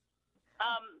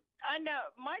 I know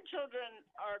my children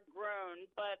are grown,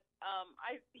 but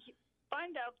I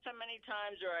find out so many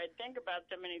times, or I think about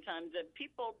so many times, that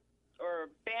people or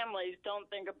families don't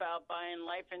think about buying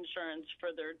life insurance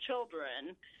for their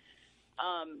children.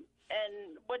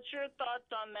 And what's your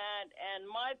thoughts on that? And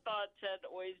my thoughts had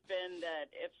always been that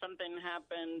if something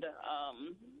happened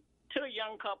to a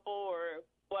young couple, or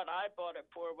what I bought it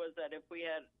for was that if we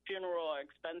had funeral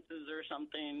expenses or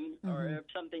something, or if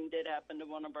something did happen to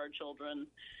one of our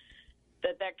children,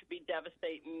 that could be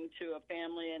devastating to a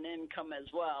family and income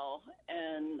as well.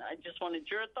 And I just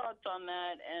wanted your thoughts on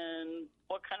that and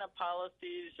what kind of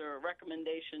policies or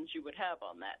recommendations you would have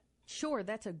on that. Sure,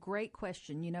 that's a great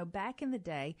question. You know, back in the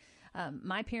day,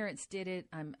 my parents did it.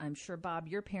 I'm sure, Bob,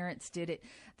 your parents did it.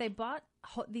 They bought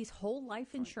these whole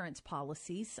life insurance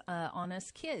policies on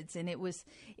us kids, and it was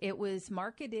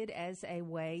marketed as a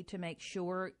way to make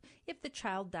sure if the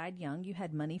child died young, you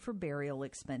had money for burial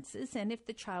expenses, and if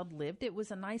the child lived, it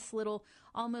was a nice little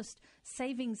almost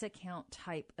savings account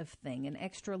type of thing, an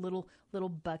extra little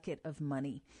bucket of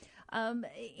money.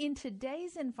 In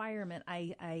today's environment,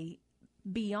 I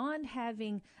beyond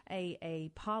having a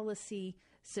policy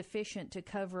sufficient to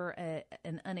cover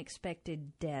an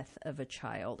unexpected death of a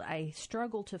child, I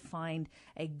struggle to find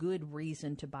a good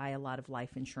reason to buy a lot of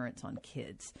life insurance on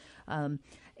kids.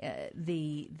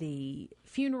 The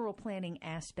funeral planning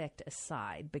aspect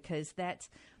aside, because that's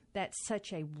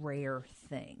such a rare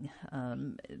thing.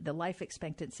 The life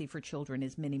expectancy for children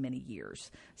is many, many years.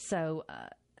 So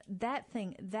that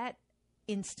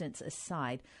instance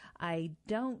aside, I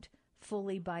don't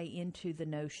fully buy into the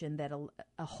notion that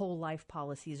a whole life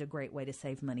policy is a great way to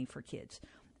save money for kids.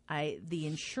 The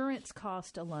insurance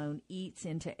cost alone eats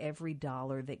into every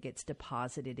dollar that gets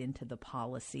deposited into the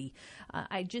policy.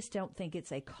 I just don't think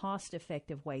it's a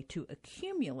cost-effective way to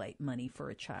accumulate money for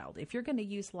a child. If you're going to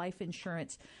use life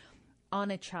insurance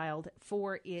on a child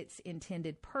for its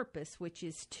intended purpose, which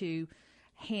is to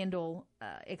handle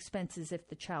expenses if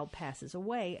the child passes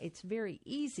away, it's very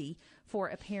easy for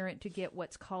a parent to get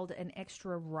what's called an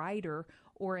extra rider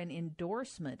or an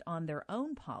endorsement on their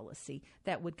own policy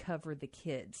that would cover the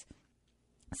kids.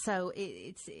 So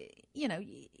it's, you know,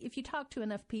 if you talk to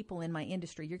enough people in my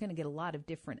industry, you're going to get a lot of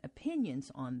different opinions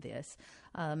on this.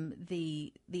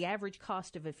 The average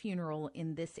cost of a funeral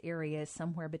in this area is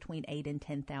somewhere between $8,000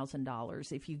 and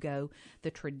 $10,000 if you go the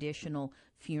traditional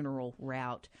funeral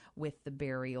route with the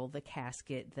burial, the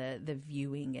casket, the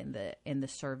viewing, and the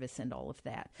service and all of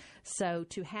that. So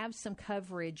to have some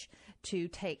coverage to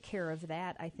take care of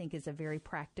that, I think, is a very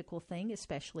practical thing,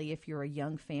 especially if you're a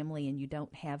young family and you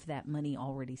don't have that money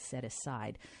already set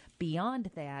aside.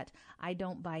 Beyond that, I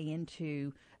don't buy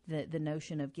into the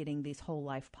notion of getting these whole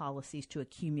life policies to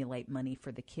accumulate money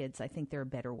for the kids. I think there are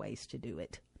better ways to do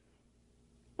it.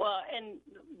 Well, and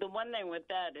the one thing with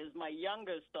that is my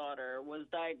youngest daughter was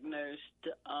diagnosed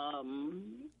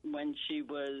when she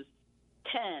was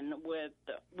 10 with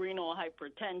renal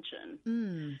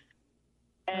hypertension.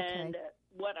 And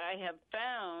what I have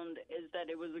found is that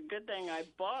it was a good thing I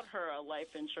bought her a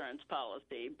life insurance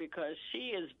policy, because she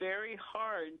is very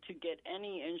hard to get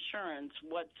any insurance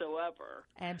whatsoever.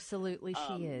 Absolutely,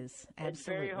 she is. Absolutely. It's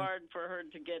very hard for her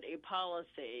to get a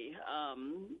policy.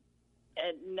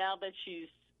 And now that she's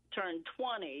turned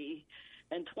 20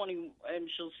 and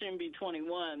she'll soon be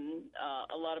 21,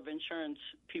 a lot of insurance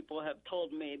people have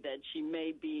told me that she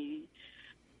may be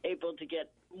able to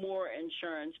get more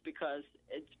insurance because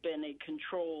it's been a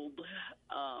controlled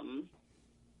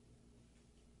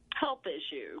health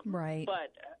issue. Right.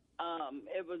 But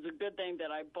it was a good thing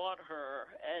that I bought her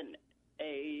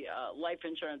a life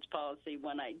insurance policy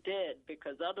when I did,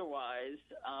 because otherwise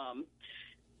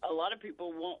a lot of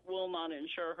people will not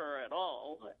insure her at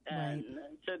all. And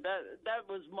so that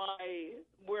was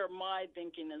where my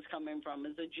thinking is coming from,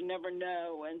 is that you never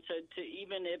know. And so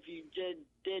even if you did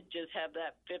just have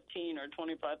that $15,000 or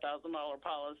 $25,000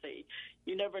 policy,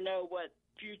 you never know what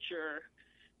future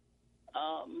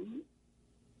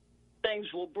things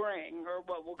will bring or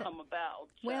what will come about.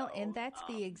 Well, and that's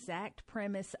the exact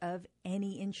premise of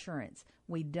any insurance.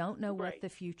 We don't know what the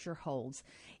future holds.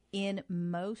 In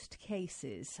most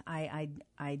cases, I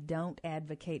don't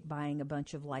advocate buying a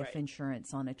bunch of life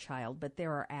insurance on a child, but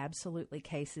there are absolutely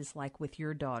cases like with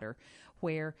your daughter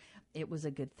where it was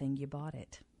a good thing you bought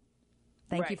it.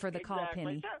 Thank you for the call,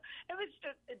 Penny. So it was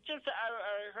just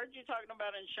I heard you talking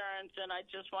about insurance, and I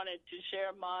just wanted to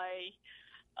share my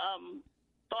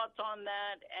thoughts on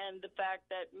that, and the fact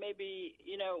that maybe,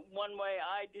 one way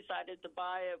I decided to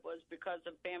buy it was because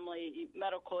of family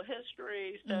medical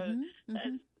history. So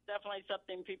that's definitely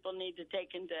something people need to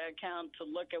take into account, to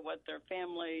look at what their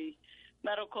family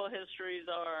medical histories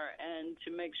are and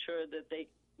to make sure that they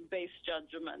base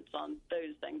judgments on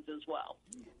those things as well.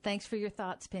 Thanks for your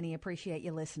thoughts, Penny. Appreciate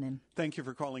you listening. Thank you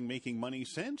for calling Making Money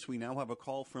Sense. We now have a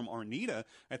call from Arnita.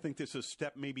 I think this is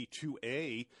step maybe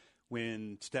 2A,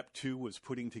 when step 2 was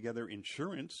putting together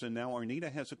insurance. And now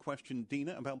Arnita has a question,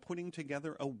 Dina, about putting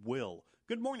together a will.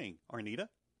 Good morning, Arnita.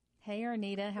 Hey,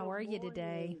 Arnita. How are you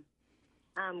today?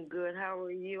 I'm good. How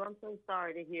are you? I'm so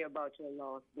sorry to hear about your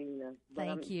loss, Dina.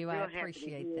 Thank you. I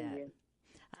appreciate that.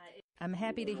 I'm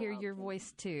happy to hear your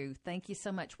voice, too. Thank you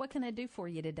so much. What can I do for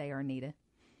you today, Arnita?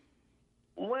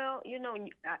 Well,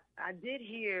 I did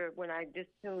hear when I just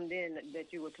tuned in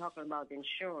that you were talking about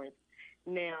insurance.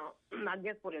 Now, I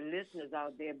guess for the listeners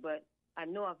out there, but I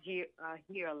know I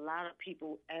hear a lot of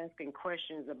people asking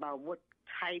questions about what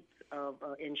types of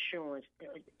insurance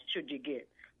should you get,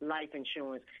 life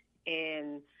insurance.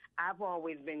 And I've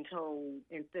always been told,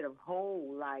 instead of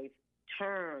whole life,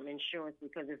 term insurance,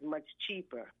 because it's much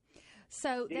cheaper.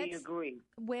 So do you agree?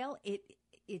 Well,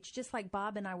 it's just like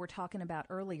Bob and I were talking about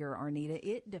earlier, Arnita.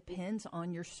 It depends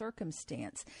on your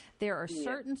circumstance. There are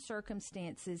certain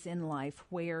circumstances in life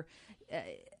where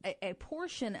a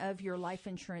portion of your life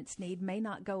insurance need may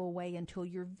not go away until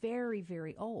you're very,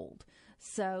 very old.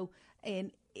 So,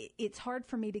 and it's hard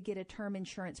for me to get a term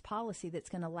insurance policy that's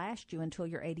going to last you until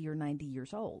you're 80 or 90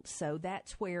 years old. So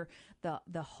that's where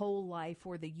the whole life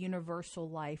or the universal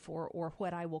life or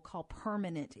what I will call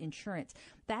permanent insurance,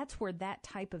 that's where that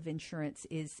type of insurance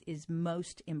is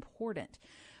most important.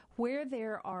 Where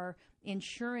there are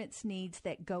insurance needs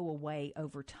that go away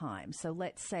over time. So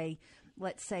let's say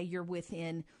you're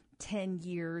within 10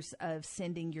 years of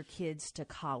sending your kids to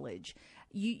college.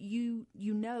 You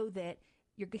know that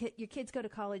your kids go to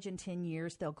college in 10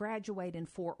 years. They'll graduate in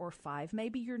 4 or 5.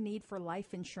 Maybe your need for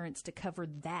life insurance to cover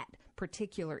that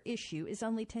particular issue is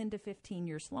only 10 to 15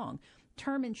 years long.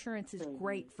 Term insurance is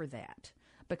great for that,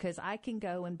 because I can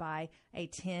go and buy a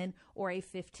 10 or a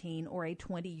 15 or a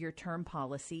 20-year term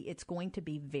policy. It's going to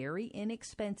be very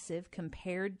inexpensive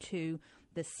compared to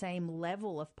the same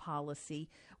level of policy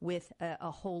with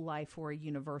a whole life or a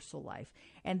universal life.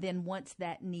 And then once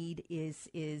that need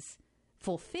is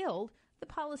fulfilled, the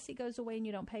policy goes away and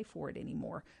you don't pay for it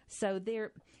anymore. So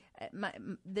the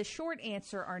short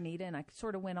answer, Arnita, and I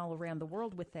sort of went all around the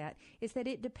world with that, is that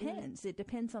it depends. It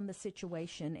depends on the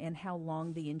situation and how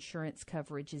long the insurance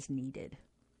coverage is needed.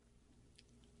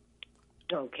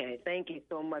 Okay, thank you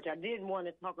so much. I did want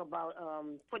to talk about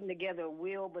putting together a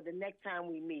will, but the next time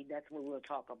we meet, that's what we'll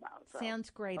talk about. So. Sounds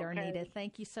great, Arnita.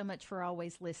 Thank you so much for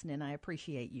always listening. I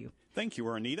appreciate you. Thank you,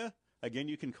 Arnita. Again,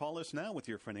 you can call us now with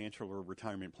your financial or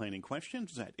retirement planning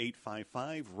questions at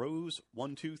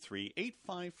 855-ROSE-123,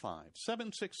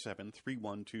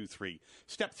 855-767-3123.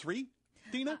 Step 3,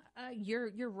 Dina?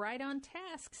 You're right on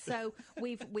task. So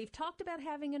we've talked about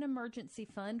having an emergency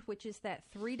fund, which is that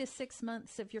 3 to 6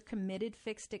 months of your committed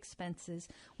fixed expenses.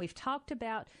 We've talked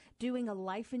about doing a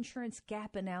life insurance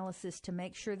gap analysis to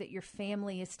make sure that your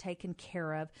family is taken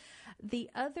care of.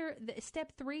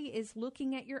 Step 3 is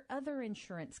looking at your other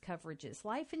insurance coverages.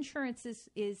 Life insurance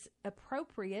is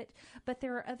appropriate, but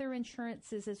there are other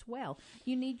insurances as well.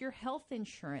 You need your health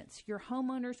insurance, your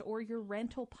homeowners or your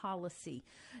rental policy.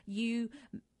 You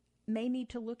may need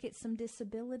to look at some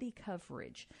disability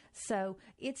coverage. So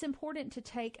it's important to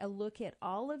take a look at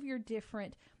all of your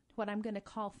different, what I'm going to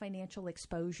call financial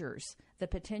exposures, the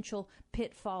potential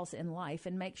pitfalls in life,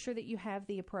 and make sure that you have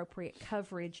the appropriate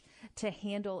coverage to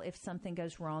handle if something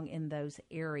goes wrong in those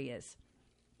areas.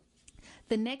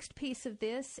 The next piece of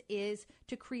this is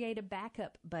to create a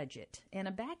backup budget. And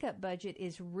a backup budget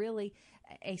is really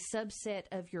a subset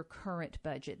of your current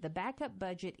budget. The backup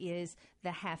budget is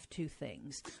the have-to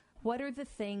things. What are the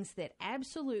things that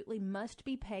absolutely must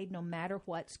be paid no matter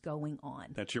what's going on?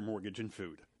 That's your mortgage and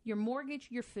food. Your mortgage,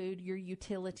 your food, your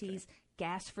utilities,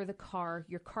 gas for the car,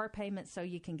 your car payment so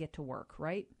you can get to work,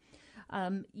 right?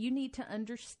 You need to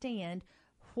understand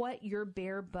what your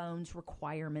bare bones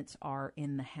requirements are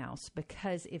in the house,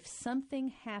 because if something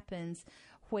happens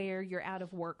where you're out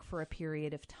of work for a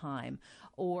period of time,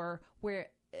 or where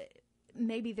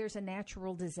maybe there's a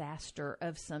natural disaster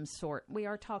of some sort, we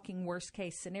are talking worst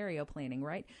case scenario planning,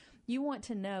 right? You want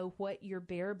to know what your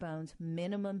bare bones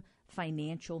minimum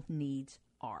financial needs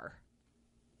are.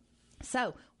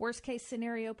 So, worst case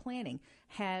scenario planning,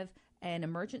 have an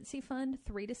emergency fund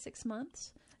 3 to 6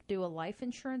 months, do a life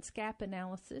insurance gap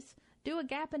analysis, do a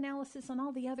gap analysis on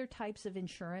all the other types of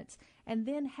insurance, and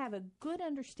then have a good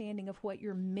understanding of what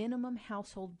your minimum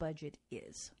household budget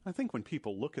is. I think when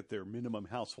people look at their minimum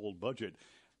household budget,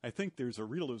 I think there's a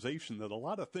realization that a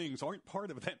lot of things aren't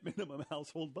part of that minimum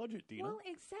household budget, Dina. Well,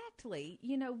 exactly.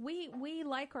 You know, we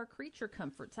like our creature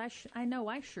comforts. I know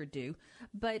I sure do.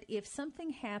 But if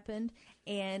something happened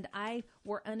and I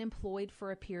were unemployed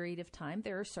for a period of time,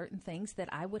 there are certain things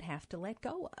that I would have to let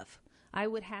go of. I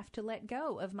would have to let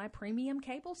go of my premium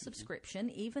cable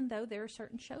subscription, even though there are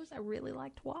certain shows I really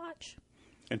like to watch.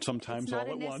 And sometimes all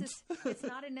at once. It's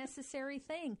not a necessary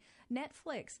thing.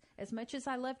 Netflix, as much as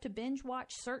I love to binge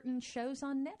watch certain shows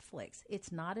on Netflix,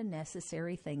 it's not a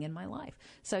necessary thing in my life.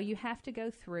 So you have to go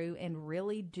through and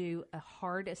really do a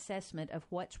hard assessment of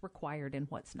what's required and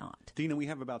what's not. Dina, we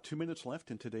have about 2 minutes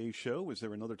left in today's show. Is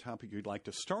there another topic you'd like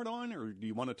to start on, or do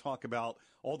you want to talk about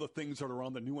all the things that are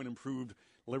on the new and improved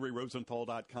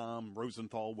LarryRosenthal.com,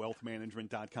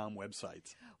 RosenthalWealthManagement.com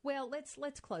websites? Well,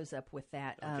 let's close up with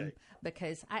that, okay.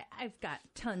 Because I've got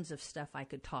tons of stuff I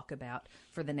could talk about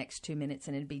for the next 2 minutes,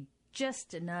 and it'd be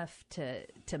just enough to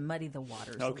muddy the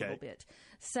waters a little bit.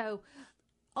 So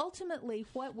ultimately,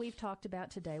 what we've talked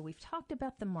about today, we've talked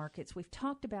about the markets, we've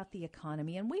talked about the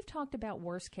economy, and we've talked about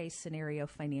worst-case scenario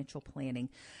financial planning.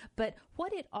 But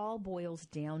what it all boils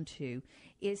down to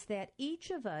is that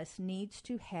each of us needs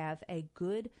to have a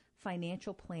good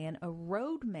financial plan, a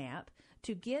roadmap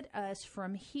to get us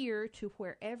from here to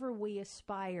wherever we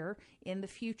aspire in the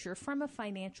future from a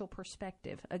financial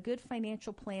perspective. A good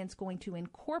financial plan is going to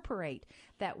incorporate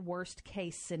that worst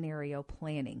case scenario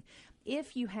planning.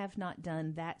 if you have not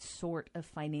done that sort of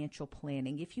financial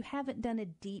planning, if you haven't done a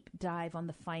deep dive on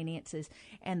the finances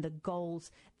and the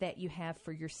goals that you have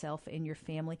for yourself and your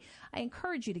family, I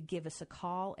encourage you to give us a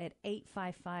call at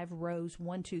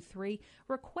 855-ROSE-123.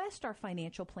 Request our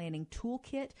financial planning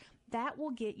toolkit. That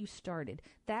will get you started.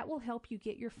 That will help you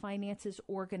get your finances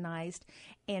organized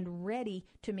and ready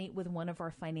to meet with one of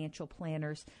our financial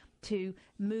planners to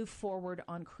move forward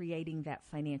on creating that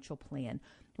financial plan.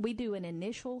 We do an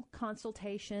initial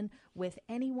consultation with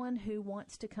anyone who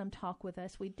wants to come talk with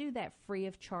us. We do that free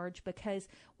of charge because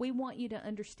we want you to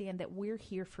understand that we're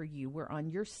here for you. We're on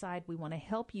your side. We want to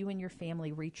help you and your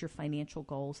family reach your financial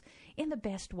goals in the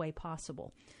best way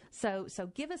possible. So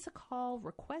give us a call,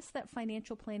 request that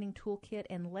financial planning toolkit,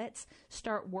 and let's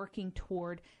start working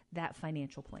toward that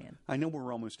financial plan. I know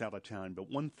we're almost out of time, but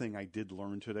one thing I did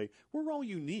learn today, we're all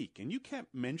unique, and you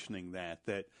kept mentioning that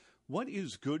what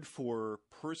is good for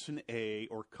person A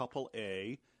or couple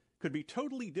A could be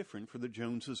totally different for the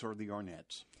Joneses or the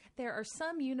Arnett's. There are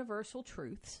some universal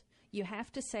truths. You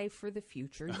have to save for the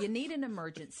future. You need an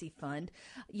emergency fund.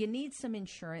 You need some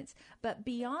insurance. But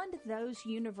beyond those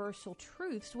universal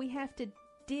truths, we have to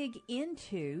dig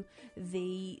into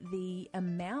the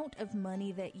amount of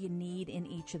money that you need in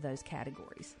each of those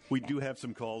categories. We do have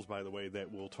some calls, by the way,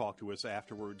 that will talk to us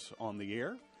afterwards on the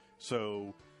air.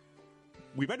 So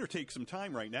we better take some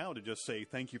time right now to just say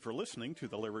thank you for listening to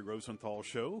the Larry Rosenthal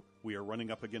Show. We are running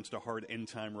up against a hard end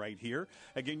time right here.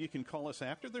 Again, you can call us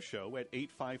after the show at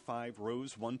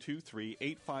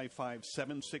 855-ROSE-123,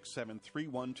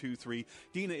 855-767-3123.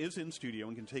 Dina is in studio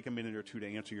and can take a minute or two to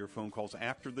answer your phone calls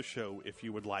after the show if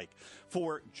you would like.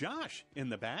 For Josh in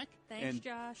the back. Thanks,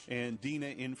 Josh. And Dina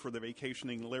in for the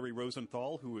vacationing Larry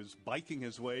Rosenthal, who is biking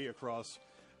his way across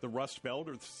the Rust Belt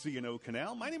or the C&O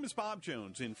Canal. My name is Bob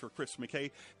Jones, in for Chris McKay.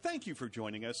 Thank you for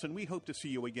joining us, and we hope to see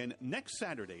you again next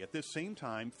Saturday at this same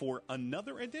time for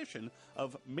another edition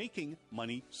of Making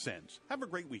Money Sense. Have a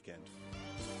great weekend.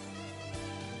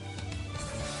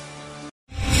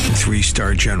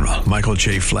 3-star General Michael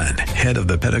J. Flynn, head of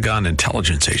the Pentagon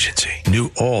Intelligence Agency, knew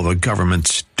all the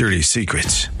government's dirty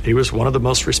secrets. He was one of the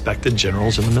most respected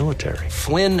generals in the military.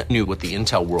 Flynn knew what the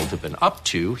intel world had been up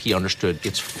to. He understood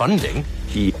its funding.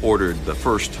 He ordered the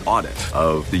first audit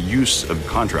of the use of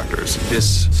contractors.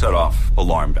 This set off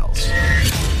alarm bells.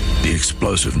 The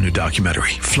explosive new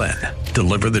documentary, Flynn,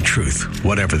 Deliver the Truth,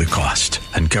 Whatever the Cost,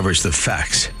 uncovers the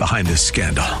facts behind the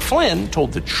scandal. Flynn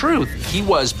told the truth. He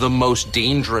was the most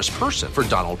dangerous person for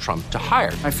Donald Trump to hire.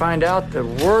 I find out the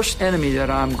worst enemy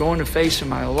that I'm going to face in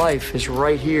my life is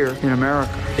right here in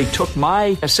America. They took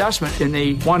my assessment and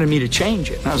they wanted me to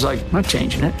change it. And I was like, I'm not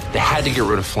changing it. They had to get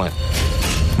rid of Flynn.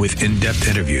 With in-depth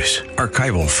interviews,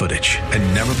 archival footage,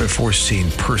 and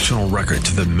never-before-seen personal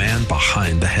records of the man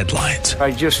behind the headlines.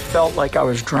 I just felt like I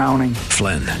was drowning.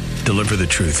 Flynn, Deliver the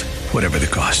Truth, Whatever the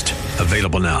Cost.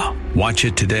 Available now. Watch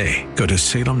it today. Go to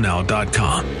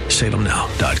salemnow.com.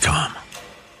 salemnow.com.